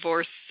in a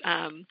divorce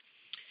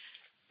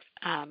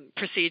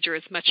procedure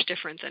is much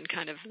different than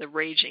kind of the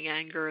raging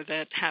anger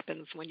that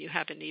happens when you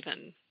haven't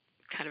even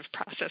kind of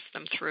processed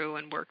them through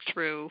and worked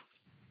through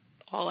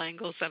all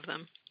angles of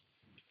them.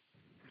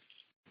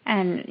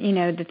 And,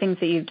 the things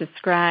that you've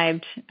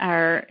described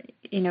are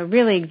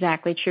really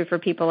exactly true for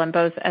people, and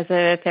both as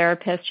a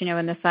therapist,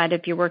 in the side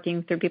of you're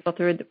working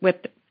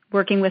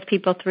with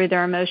people through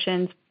their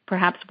emotions,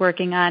 perhaps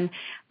working on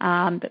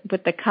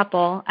with the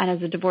couple, and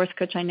as a divorce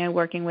coach, I know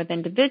working with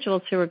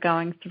individuals who are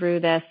going through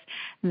this,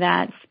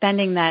 that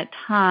spending that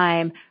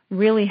time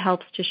really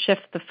helps to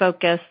shift the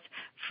focus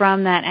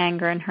from that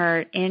anger and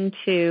hurt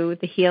into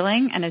the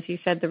healing, and as you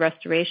said, the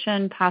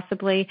restoration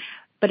possibly,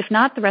 but if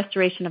not the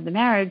restoration of the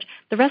marriage,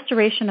 the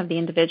restoration of the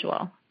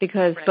individual,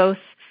 because Right. both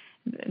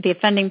the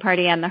offending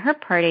party and the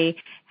hurt party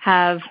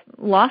have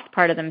lost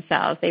part of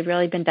themselves. They've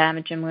really been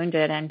damaged and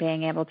wounded, and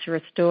being able to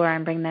restore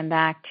and bring them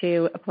back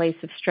to a place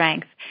of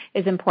strength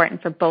is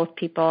important for both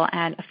people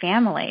and a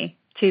family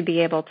to be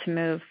able to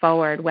move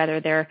forward, whether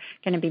they're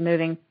going to be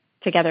moving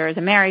together as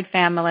a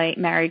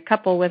married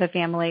couple with a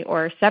family,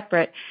 or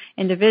separate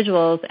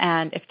individuals,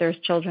 and if there's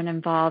children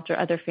involved or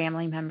other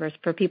family members,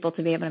 for people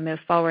to be able to move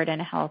forward in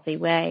a healthy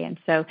way. And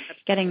so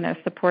getting those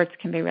supports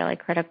can be really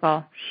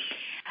critical.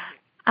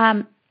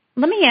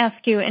 Let me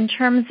ask you, in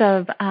terms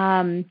of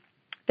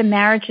the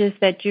marriages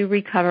that do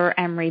recover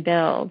and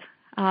rebuild,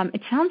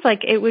 it sounds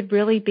like it would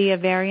really be a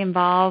very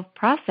involved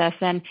process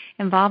and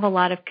involve a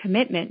lot of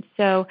commitment.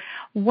 So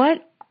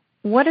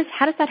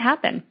how does that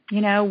happen?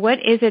 What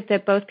is it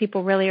that both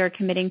people really are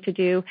committing to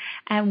do,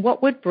 and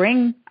what would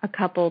bring a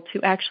couple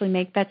to actually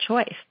make that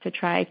choice to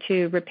try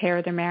to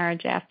repair their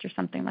marriage after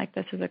something like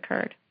this has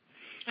occurred?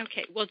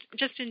 Okay, well,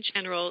 just in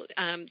general,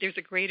 there's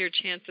a greater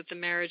chance that the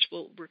marriage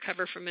will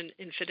recover from an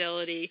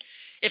infidelity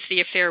if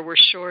the affair were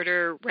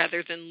shorter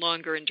rather than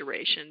longer in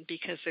duration,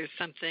 because there's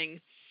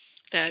something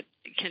that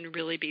can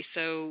really be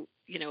so,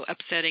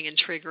 upsetting and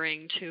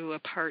triggering to a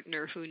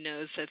partner who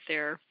knows that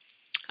their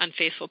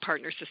unfaithful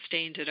partner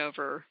sustained it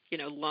over,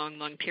 long,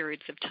 long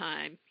periods of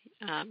time.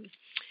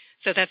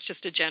 So that's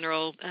just a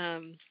general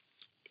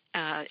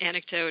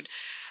anecdote.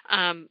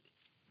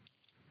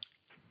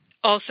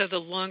 Also, the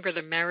longer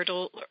the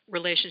marital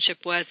relationship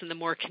was and the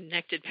more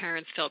connected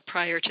parents felt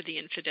prior to the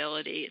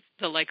infidelity,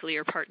 the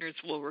likelier partners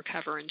will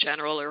recover in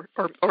general,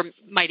 or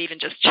might even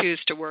just choose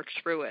to work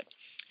through it.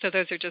 So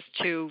those are just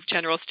two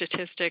general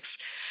statistics.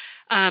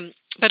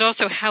 But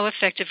also how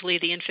effectively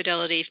the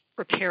infidelity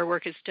repair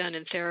work is done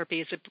in therapy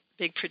is a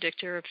big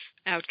predictor of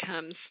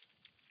outcomes.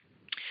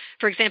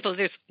 For example,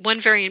 there's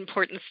one very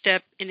important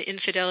step in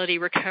infidelity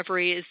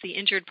recovery is the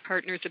injured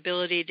partner's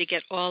ability to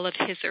get all of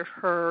his or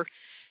her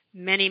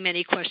many,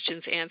 many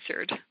questions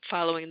answered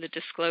following the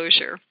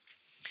disclosure.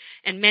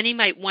 And many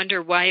might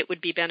wonder why it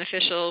would be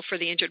beneficial for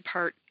the injured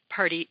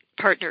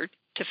partner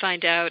to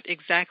find out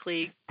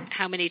exactly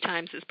how many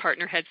times his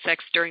partner had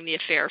sex during the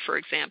affair, for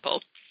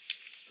example.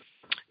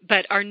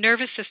 But our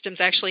nervous systems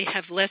actually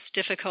have less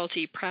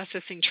difficulty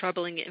processing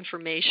troubling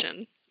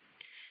information,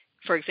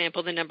 for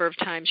example, the number of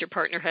times your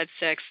partner had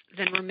sex,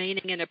 than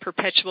remaining in a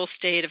perpetual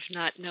state of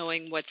not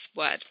knowing what's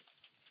what.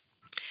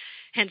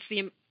 Hence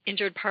the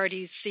injured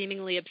party's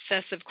seemingly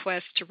obsessive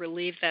quest to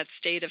relieve that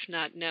state of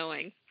not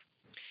knowing.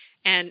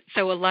 And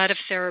so a lot of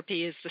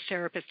therapy is the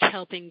therapist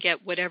helping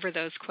get whatever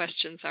those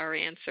questions are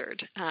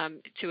answered,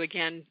 to,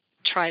 again,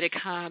 try to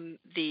calm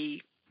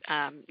the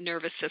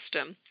nervous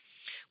system.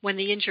 When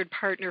the injured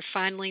partner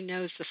finally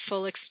knows the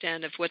full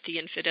extent of what the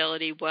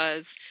infidelity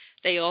was,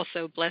 they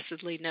also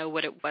blessedly know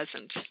what it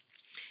wasn't.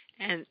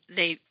 And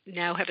they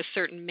now have a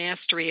certain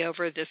mastery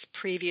over this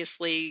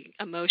previously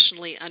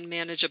emotionally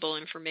unmanageable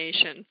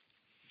information.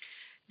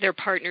 Their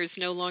partner is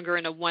no longer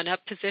in a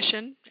one-up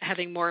position,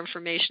 having more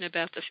information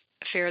about the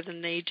affair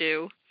than they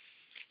do,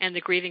 and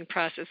the grieving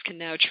process can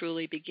now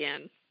truly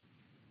begin.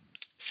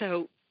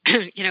 So,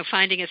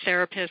 finding a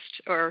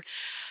therapist or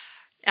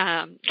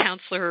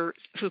counselor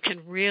who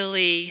can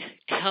really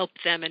help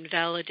them and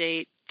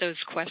validate those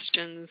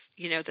questions,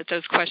 that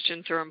those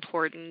questions are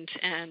important,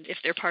 and if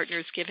their partner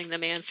is giving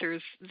them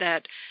answers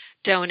that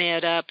don't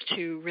add up,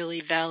 to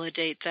really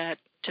validate that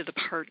to the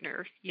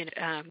partner.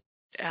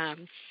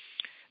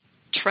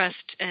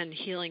 Trust and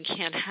healing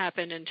can't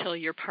happen until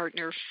your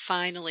partner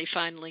finally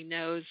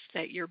knows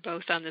that you're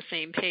both on the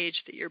same page,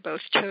 that you're both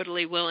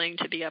totally willing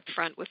to be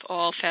upfront with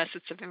all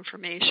facets of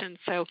information.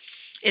 So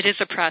it is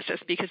a process,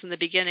 because in the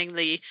beginning,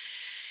 the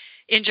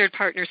injured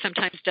partner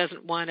sometimes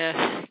doesn't want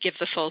to give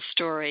the full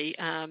story,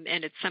 and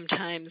it's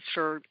sometimes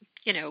for,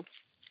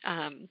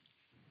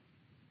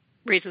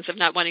 reasons of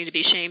not wanting to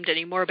be shamed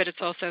anymore, but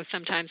it's also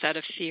sometimes out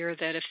of fear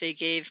that if they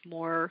gave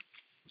more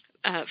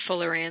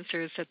fuller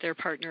answers, that their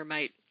partner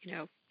might,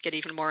 get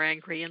even more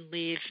angry and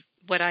leave.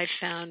 What I've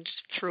found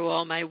through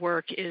all my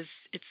work is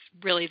it's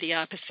really the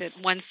opposite.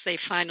 Once they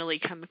finally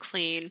come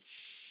clean,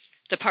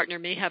 the partner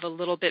may have a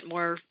little bit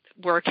more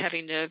work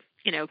having to,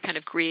 kind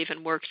of grieve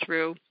and work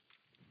through,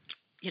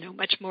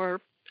 much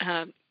more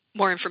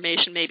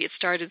information. Maybe it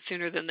started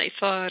sooner than they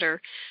thought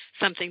or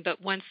something,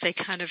 but once they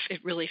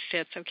it really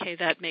fits, okay,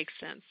 that makes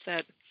sense.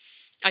 That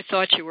I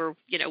thought you were,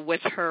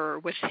 with her or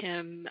with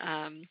him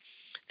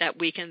that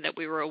weekend that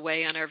we were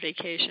away on our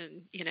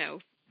vacation,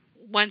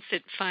 once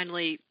it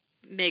finally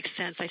makes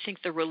sense, I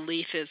think the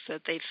relief is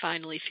that they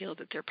finally feel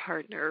that their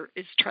partner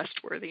is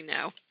trustworthy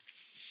now.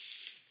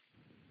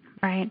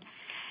 Right.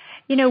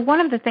 One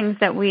of the things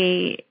that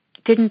we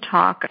didn't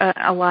talk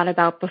a lot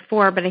about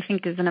before, but I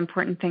think is an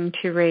important thing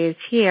to raise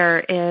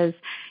here is,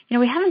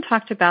 we haven't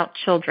talked about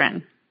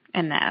children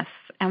in this,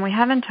 and we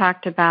haven't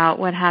talked about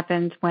what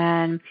happens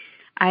when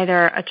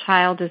either a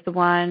child is the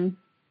one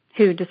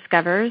who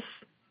discovers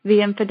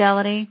the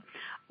infidelity,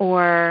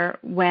 or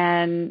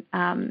when,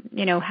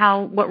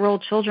 what role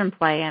children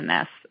play in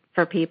this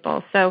for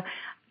people. So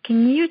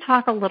can you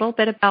talk a little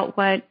bit about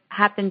what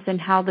happens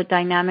and how the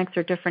dynamics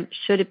are different?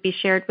 Should it be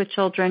shared with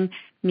children,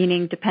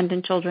 meaning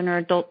dependent children or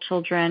adult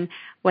children?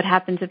 What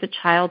happens if a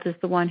child is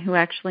the one who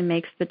actually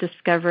makes the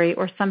discovery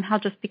or somehow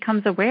just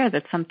becomes aware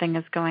that something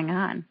is going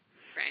on?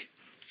 Right.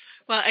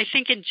 Well, I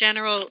think in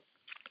general,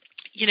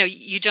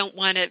 you don't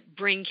want to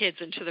bring kids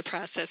into the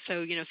process.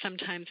 So,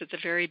 sometimes at the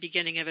very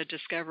beginning of a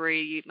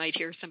discovery, you might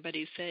hear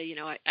somebody say,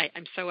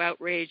 I'm so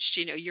outraged,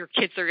 your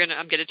kids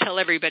I'm going to tell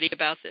everybody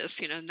about this,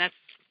 and that's,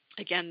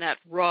 again, that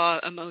raw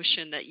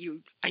emotion that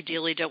you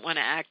ideally don't want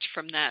to act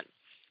from that.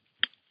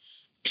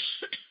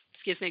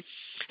 Excuse me.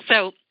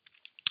 So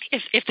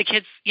if the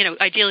kids,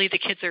 ideally the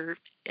kids are,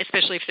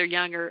 especially if they're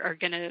young, are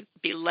going to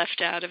be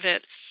left out of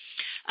it.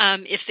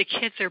 If the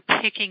kids are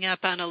picking up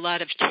on a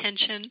lot of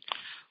tension,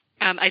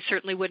 I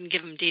certainly wouldn't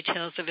give them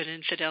details of an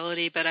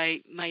infidelity, but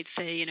I might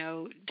say,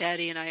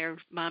 Daddy and I are,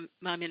 Mom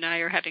and I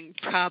are having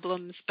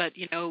problems, but,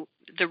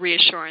 the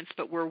reassurance,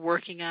 but we're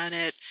working on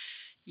it.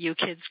 You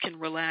kids can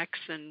relax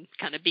and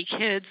kind of be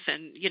kids,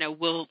 and,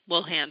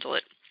 we'll handle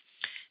it,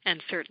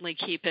 and certainly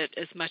keep it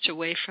as much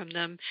away from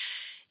them.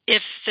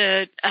 If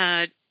the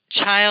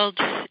child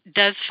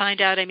does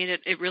find out,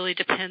 it really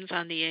depends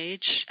on the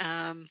age.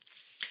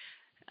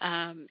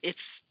 It's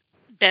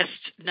best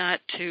not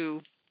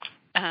to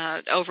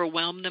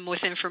overwhelm them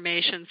with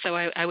information. So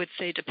I would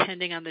say,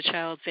 depending on the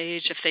child's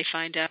age, if they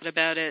find out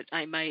about it,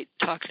 I might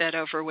talk that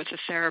over with a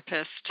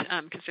therapist,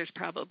 because there's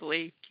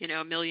probably,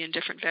 a million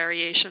different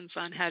variations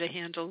on how to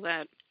handle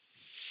that.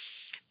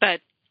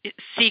 But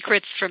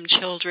secrets from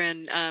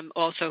children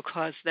also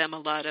cause them a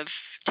lot of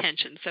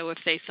tension. So if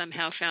they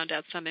somehow found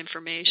out some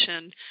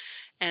information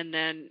and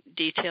then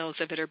details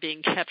of it are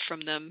being kept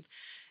from them,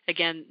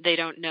 again, they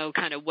don't know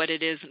kind of what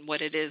it is and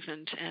what it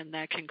isn't, and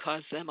that can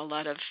cause them a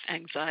lot of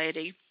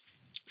anxiety.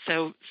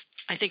 So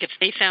I think if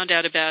they found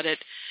out about it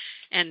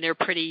and they're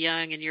pretty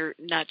young and you're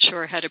not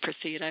sure how to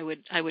proceed,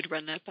 I would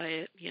run that by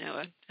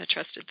a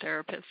trusted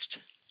therapist.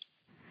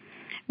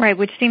 Right,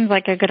 which seems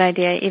like a good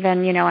idea.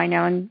 Even, I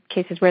know in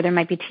cases where there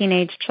might be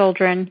teenage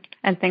children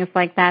and things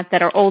like that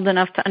are old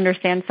enough to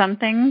understand some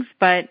things,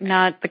 but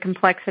not the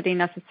complexity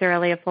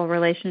necessarily of full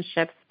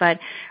relationships, but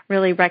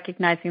really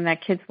recognizing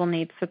that kids will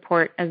need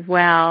support as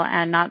well,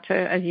 and not to,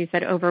 as you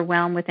said,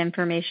 overwhelm with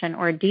information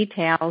or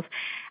details.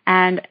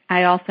 And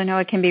I also know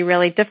it can be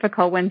really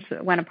difficult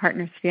when a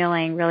partner's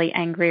feeling really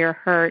angry or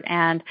hurt,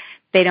 and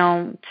they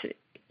don't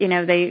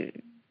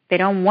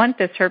want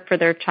this hurt for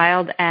their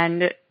child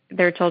and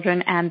their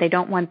children, and they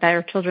don't want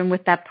their children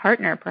with that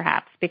partner,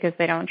 perhaps, because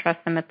they don't trust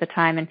them at the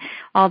time. And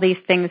all these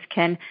things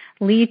can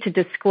lead to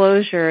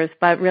disclosures,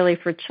 but really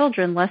for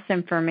children, less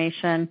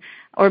information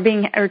or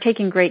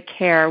taking great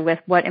care with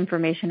what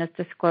information is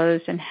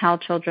disclosed and how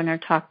children are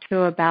talked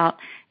to about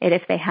it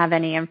if they have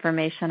any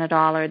information at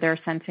all, or they're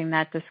sensing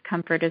that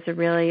discomfort, is a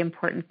really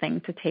important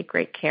thing to take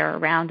great care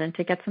around and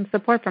to get some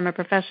support from a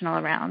professional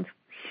around.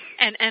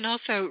 And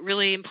also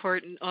really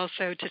important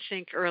also to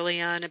think early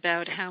on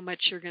about how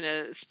much you're going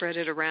to spread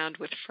it around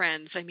with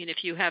friends.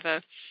 If you have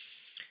a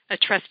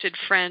trusted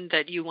friend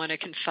that you want to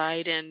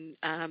confide in,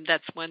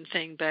 that's one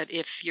thing. But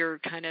if you're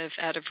kind of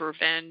out of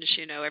revenge,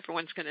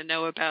 everyone's going to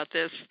know about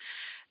this,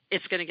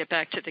 it's going to get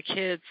back to the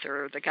kids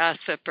or the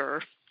gossip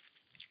or,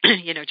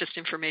 just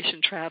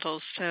information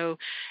travels. So,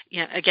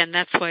 again,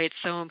 that's why it's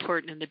so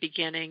important in the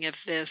beginning of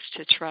this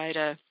to try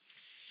to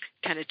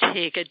kind of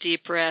take a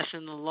deep breath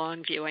in the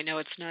long view. I know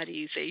it's not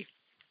easy,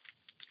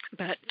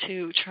 but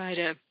to try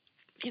to,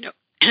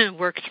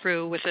 work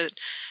through with a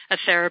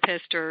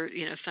therapist or,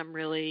 some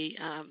really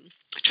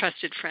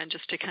trusted friend,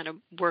 just to kind of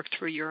work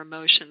through your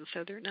emotions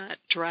so they're not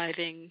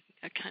driving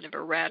a kind of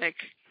erratic,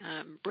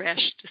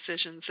 rash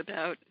decisions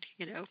about,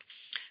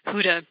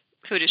 who to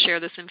share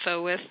this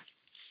info with.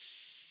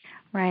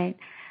 Right.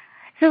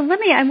 So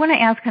I want to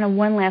ask kind of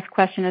one last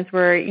question as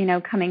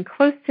we're, coming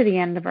close to the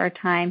end of our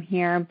time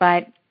here.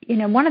 But,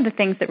 one of the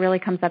things that really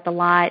comes up a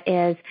lot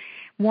is,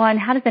 one,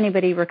 how does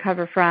anybody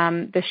recover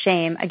from the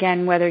shame?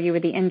 Again, whether you were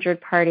the injured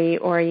party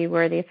or you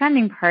were the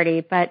offending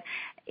party, but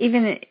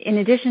even in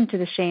addition to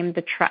the shame,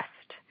 the trust.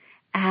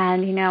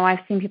 And, I've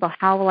seen people,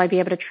 how will I be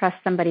able to trust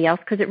somebody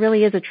else? Because it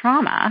really is a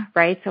trauma,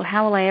 right? So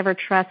how will I ever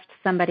trust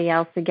somebody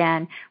else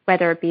again,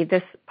 whether it be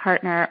this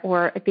partner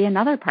or it be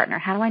another partner?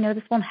 How do I know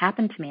this won't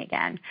happen to me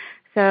again?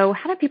 So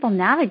how do people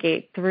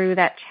navigate through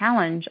that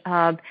challenge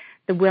of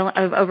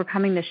of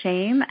overcoming the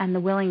shame and the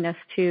willingness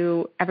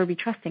to ever be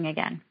trusting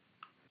again?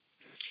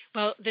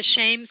 Well, the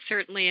shame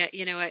certainly,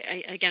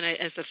 again,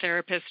 as a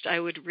therapist, I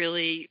would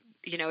really,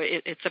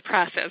 it's a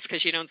process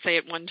because you don't say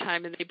it one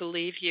time and they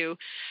believe you,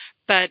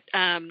 but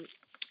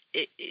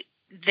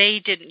they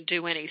didn't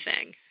do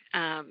anything.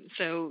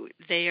 So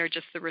they are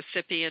just the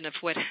recipient of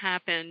what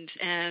happened.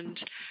 And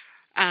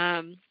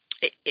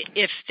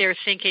if they're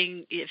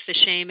thinking if the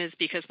shame is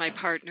because my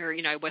partner,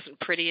 I wasn't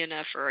pretty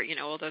enough, or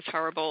all those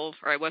horrible,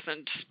 or I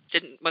wasn't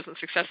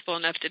successful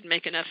enough, didn't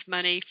make enough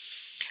money,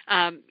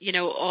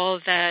 all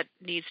of that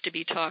needs to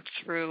be talked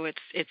through.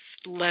 It's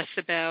less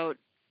about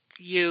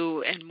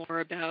you and more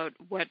about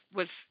what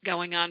was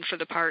going on for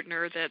the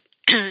partner, that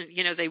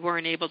they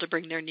weren't able to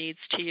bring their needs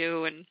to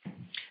you. And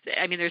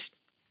I mean, there's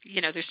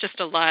just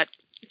a lot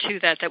to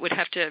that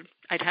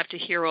I'd have to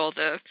hear all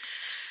the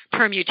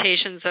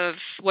permutations of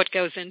what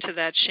goes into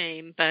that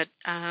shame. But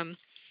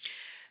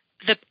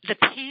the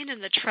pain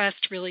and the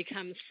trust really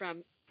comes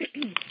from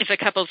if a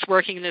couple's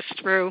working this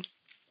through,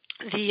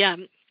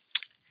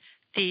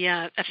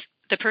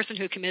 the person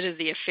who committed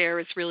the affair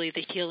is really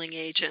the healing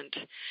agent,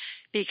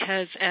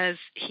 because as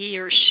he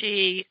or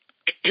she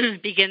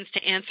begins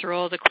to answer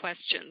all the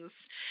questions,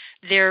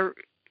 they're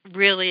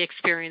really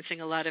experiencing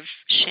a lot of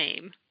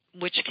shame,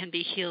 which can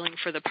be healing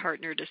for the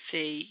partner to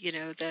see,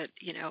 that,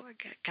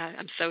 God,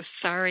 I'm so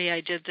sorry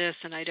I did this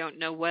and I don't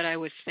know what I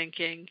was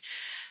thinking.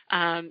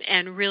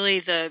 And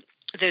really the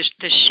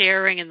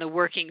sharing and the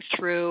working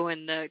through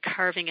and the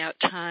carving out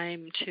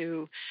time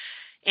to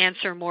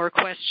answer more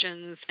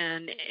questions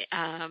and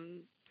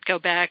go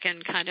back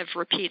and kind of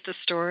repeat the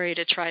story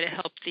to try to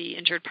help the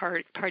injured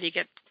party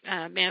get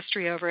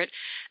mastery over it.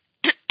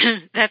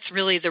 That's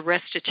really the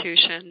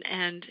restitution.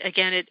 And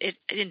again, it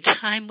in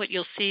time, what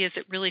you'll see is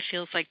it really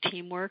feels like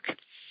teamwork.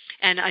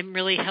 And I'm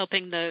really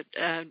helping the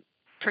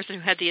person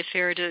who had the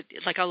affair to,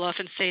 like I'll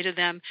often say to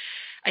them,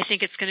 I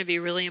think it's going to be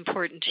really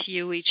important to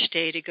you each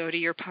day to go to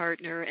your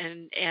partner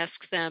and ask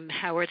them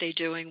how are they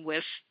doing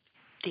with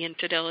the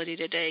infidelity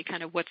today,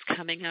 kind of what's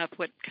coming up,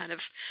 what kind of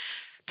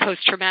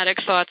post-traumatic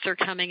thoughts are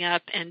coming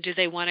up, and do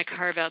they want to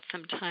carve out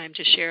some time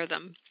to share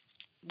them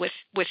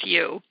with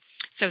you,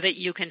 so that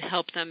you can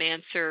help them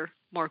answer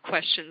more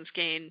questions,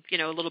 gain,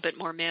 a little bit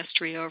more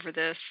mastery over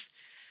this.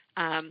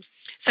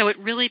 So it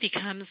really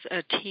becomes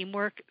a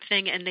teamwork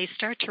thing, and they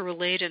start to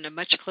relate in a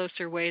much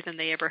closer way than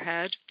they ever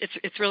had.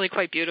 It's really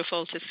quite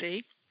beautiful to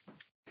see.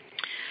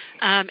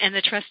 And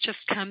the trust just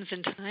comes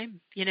in time.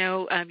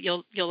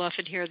 You'll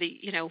often hear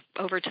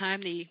over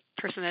time, the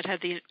person that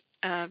had the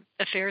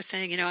affair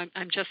saying,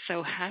 I'm just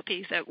so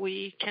happy that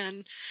we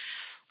can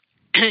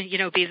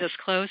be this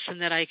close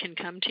and that I can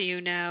come to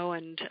you now.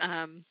 And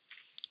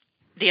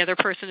the other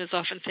person is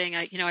often saying,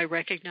 I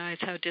recognize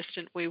how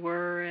distant we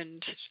were.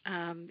 And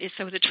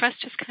so the trust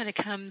just kind of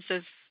comes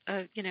as,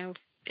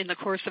 in the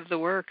course of the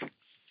work.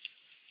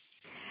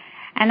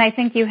 And I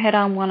think you hit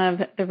on one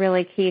of the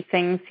really key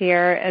things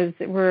here as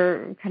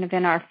we're kind of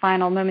in our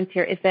final moments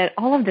here, is that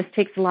all of this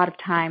takes a lot of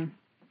time.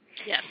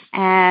 Yes.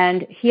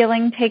 And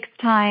healing takes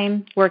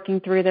time. Working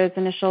through those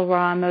initial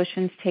raw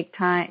emotions takes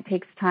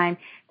time.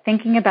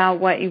 Thinking about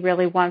what you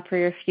really want for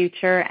your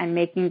future and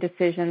making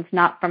decisions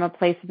not from a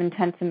place of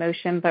intense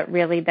emotion, but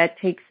really that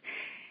takes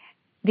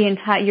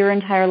your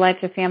entire life,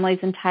 your family's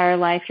entire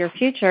life, your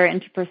future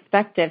into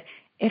perspective.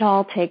 It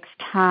all takes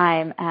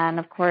time. And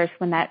of course,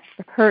 when that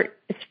hurt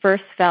is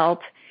first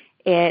felt,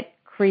 it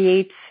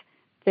creates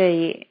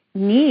the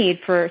need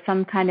for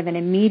some kind of an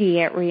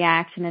immediate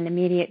reaction, an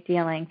immediate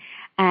dealing.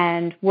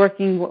 And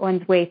working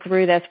one's way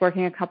through this,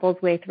 working a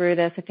couple's way through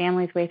this, a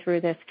family's way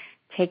through this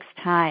takes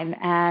time.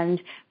 And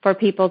for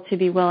people to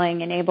be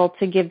willing and able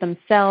to give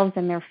themselves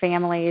and their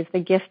families the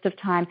gift of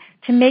time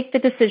to make the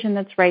decision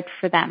that's right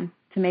for them,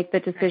 to make the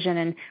decision,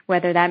 and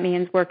whether that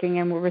means working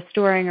and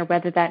restoring, or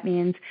whether that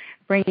means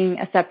bringing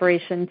a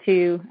separation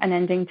to an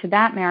ending to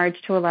that marriage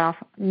to allow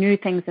new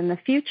things in the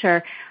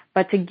future,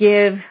 but to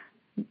give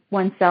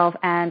oneself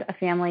and a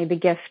family the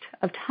gift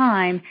of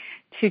time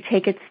to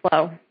take it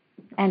slow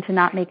and to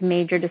not make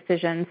major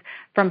decisions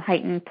from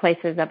heightened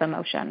places of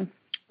emotion.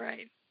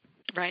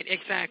 Right,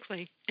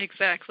 exactly.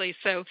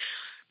 So,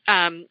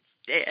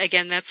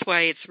 again, that's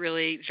why it's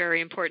really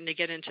very important to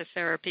get into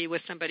therapy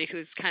with somebody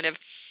who's kind of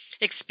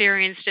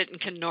experienced it and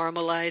can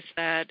normalize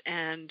that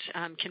and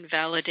can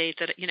validate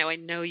that, I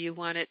know you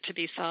want it to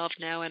be solved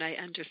now, and I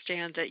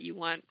understand that you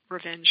want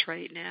revenge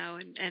right now,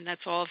 and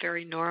that's all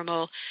very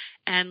normal.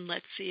 And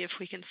let's see if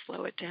we can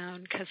slow it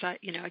down, because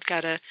I've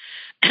got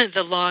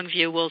the long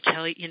view will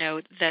tell you,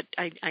 that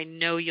I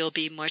know you'll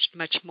be much,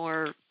 much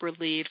more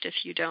relieved if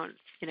you don't,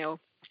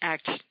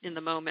 act in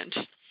the moment.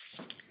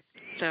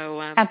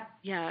 So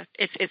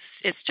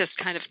it's just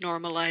kind of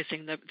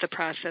normalizing the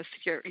process.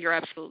 You're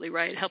absolutely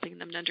right, helping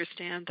them to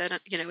understand that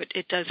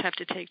it does have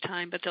to take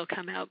time, but they'll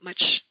come out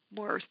much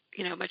more,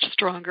 much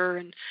stronger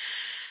and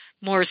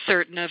more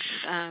certain of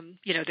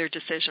their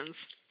decisions.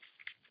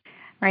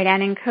 Right,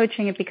 and in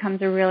coaching it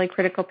becomes a really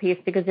critical piece,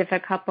 because if a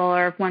couple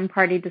or if one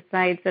party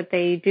decides that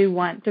they do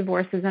want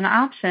divorce as an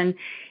option,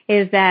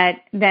 is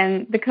that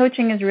then the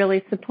coaching is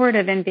really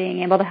supportive in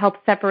being able to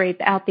help separate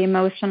out the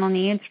emotional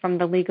needs from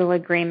the legal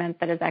agreement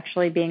that is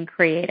actually being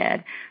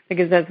created.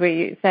 Because as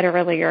we said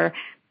earlier,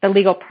 the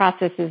legal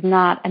process is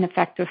not an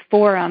effective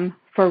forum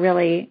for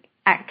really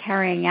at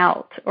carrying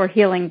out or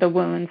healing the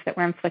wounds that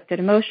were inflicted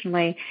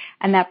emotionally.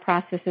 And that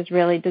process is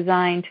really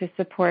designed to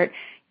support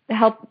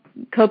help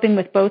coping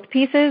with both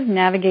pieces,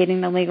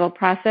 navigating the legal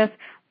process,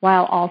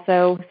 while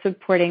also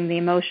supporting the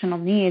emotional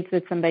needs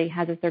that somebody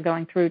has as they're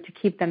going through, to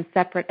keep them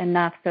separate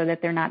enough so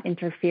that they're not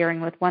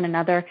interfering with one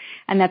another,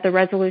 and that the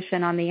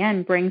resolution on the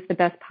end brings the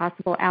best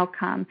possible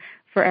outcome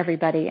for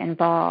everybody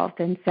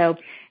involved. And so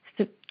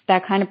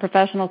that kind of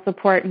professional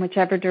support in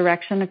whichever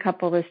direction a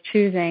couple is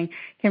choosing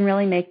can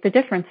really make the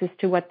difference as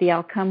to what the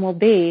outcome will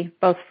be,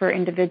 both for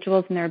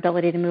individuals and their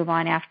ability to move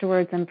on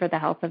afterwards, and for the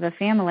health of a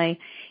family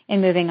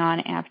in moving on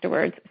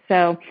afterwards.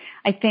 So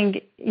I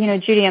think,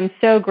 Judy, I'm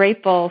so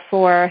grateful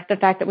for the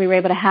fact that we were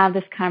able to have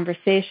this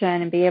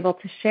conversation and be able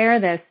to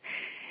share this,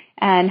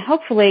 and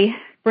hopefully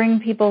bring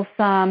people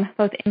some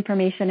both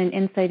information and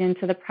insight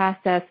into the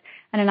process,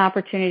 and an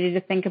opportunity to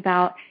think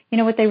about,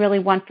 what they really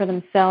want for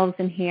themselves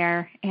in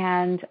here.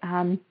 And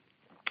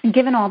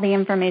given all the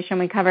information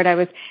we covered, I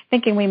was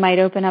thinking we might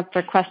open up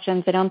for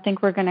questions. I don't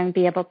think we're going to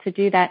be able to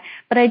do that,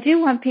 but I do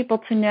want people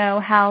to know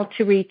how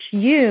to reach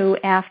you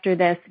after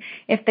this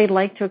if they'd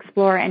like to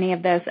explore any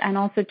of this, and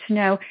also to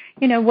know,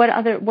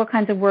 what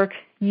kinds of work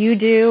you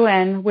do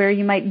and where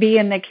you might be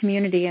in the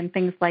community and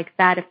things like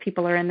that if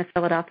people are in the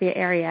Philadelphia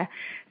area.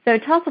 So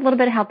tell us a little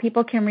bit how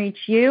people can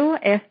reach you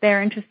if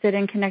they're interested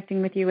in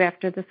connecting with you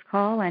after this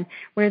call, and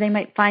where they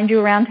might find you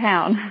around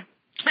town.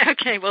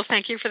 Okay, well,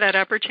 thank you for that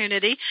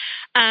opportunity.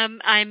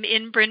 I'm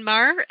in Bryn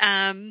Mawr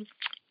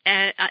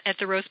at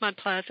the Rosemont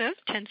Plaza,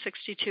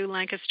 1062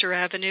 Lancaster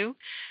Avenue.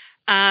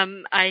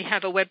 I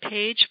have a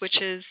webpage,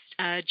 which is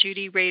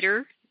Judy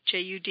Rader,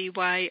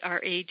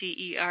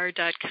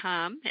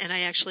 JUDYRADER.com, and I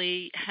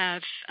actually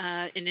have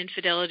an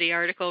infidelity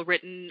article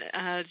written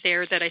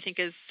there that I think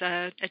is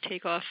a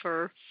takeoff,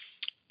 or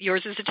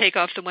yours is a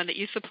takeoff, the one that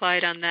you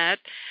supplied on that.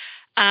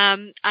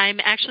 I'm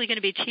actually going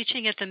to be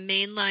teaching at the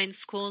Mainline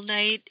School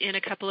Night in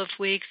a couple of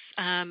weeks,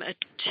 a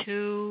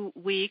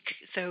 2-week,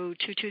 so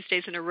 2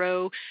 Tuesdays in a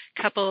row,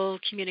 couple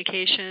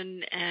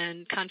communication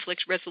and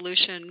conflict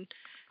resolution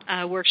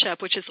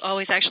workshop, which is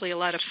always actually a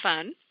lot of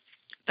fun.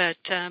 But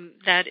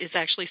that is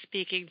actually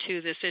speaking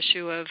to this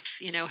issue of,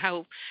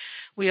 how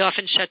we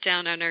often shut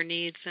down on our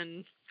needs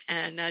and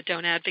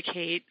don't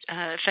advocate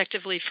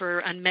effectively for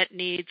unmet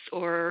needs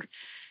or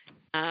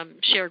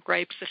share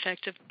gripes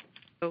effectively.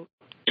 So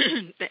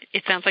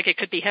it sounds like it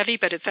could be heavy,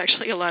 but it's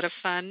actually a lot of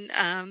fun.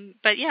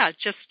 But yeah,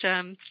 just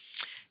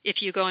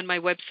if you go on my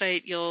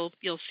website, you'll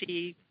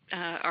see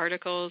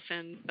articles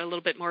and a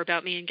little bit more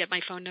about me, and get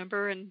my phone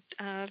number, and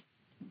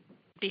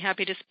be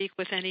happy to speak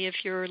with any of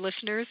your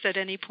listeners at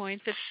any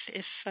point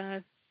if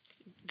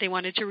they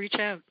wanted to reach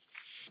out.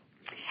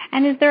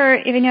 And is there,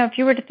 if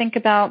you were to think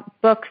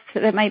about books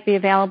that might be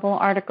available,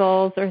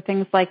 articles or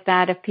things like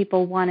that, if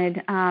people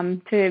wanted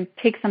to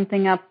pick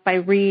something up by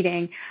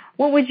reading,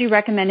 what would you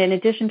recommend in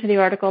addition to the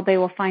article they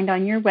will find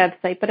on your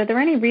website? But are there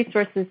any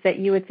resources that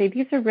you would say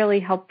these are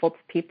really helpful to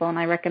people, and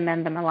I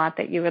recommend them a lot,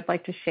 that you would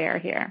like to share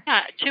here?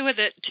 Yeah, two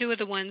of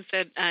the ones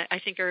that I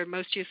think are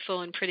most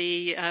useful and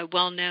pretty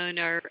well known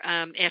are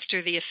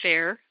After the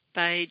Affair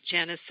by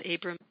Janice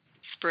Abrams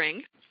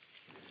Spring.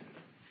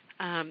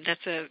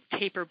 That's a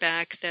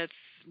paperback that's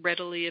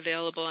readily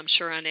available, I'm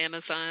sure, on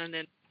Amazon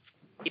and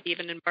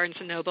even in Barnes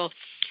 & Noble.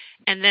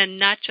 And then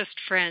Not Just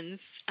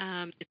Friends,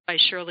 it's by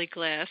Shirley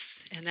Glass,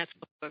 and that's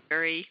a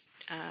very,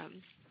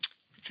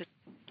 it's a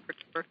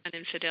work on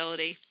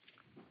infidelity.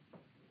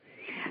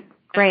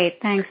 Great,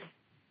 thanks.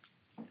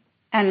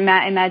 And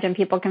imagine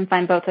people can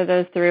find both of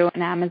those through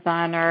an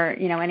Amazon or,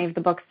 any of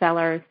the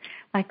booksellers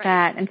like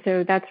that. And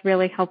so that's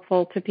really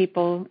helpful to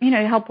people,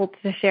 helpful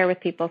to share with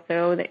people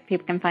so that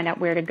people can find out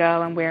where to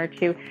go and where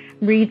to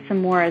read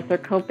some more as they're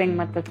coping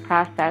with this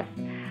process.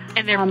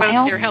 And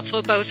they're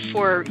helpful both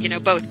for,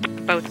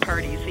 both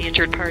parties, the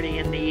injured party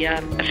and the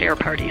affair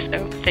party.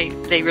 So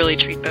they really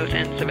treat both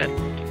ends of it.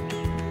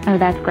 Oh,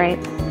 that's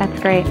great. That's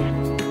great.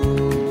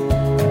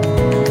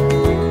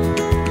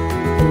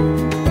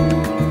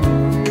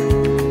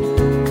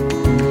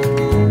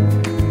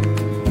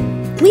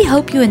 We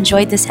hope you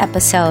enjoyed this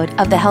episode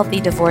of the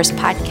Healthy Divorce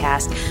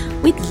Podcast.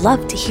 We'd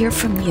love to hear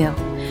from you.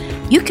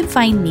 You can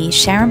find me,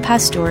 Sharon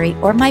Pastore,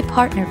 or my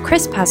partner,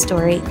 Chris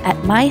Pastore, at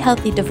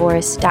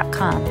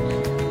myhealthydivorce.com.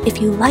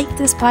 If you like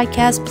this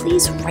podcast,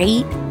 please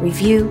rate,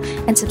 review,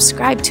 and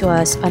subscribe to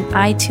us on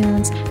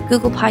iTunes,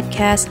 Google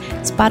Podcasts,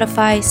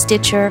 Spotify,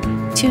 Stitcher,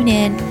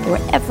 TuneIn, or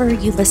wherever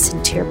you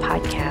listen to your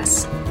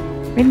podcasts.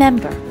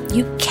 Remember,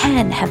 you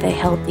can have a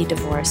healthy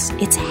divorce.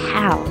 It's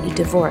how you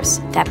divorce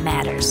that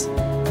matters.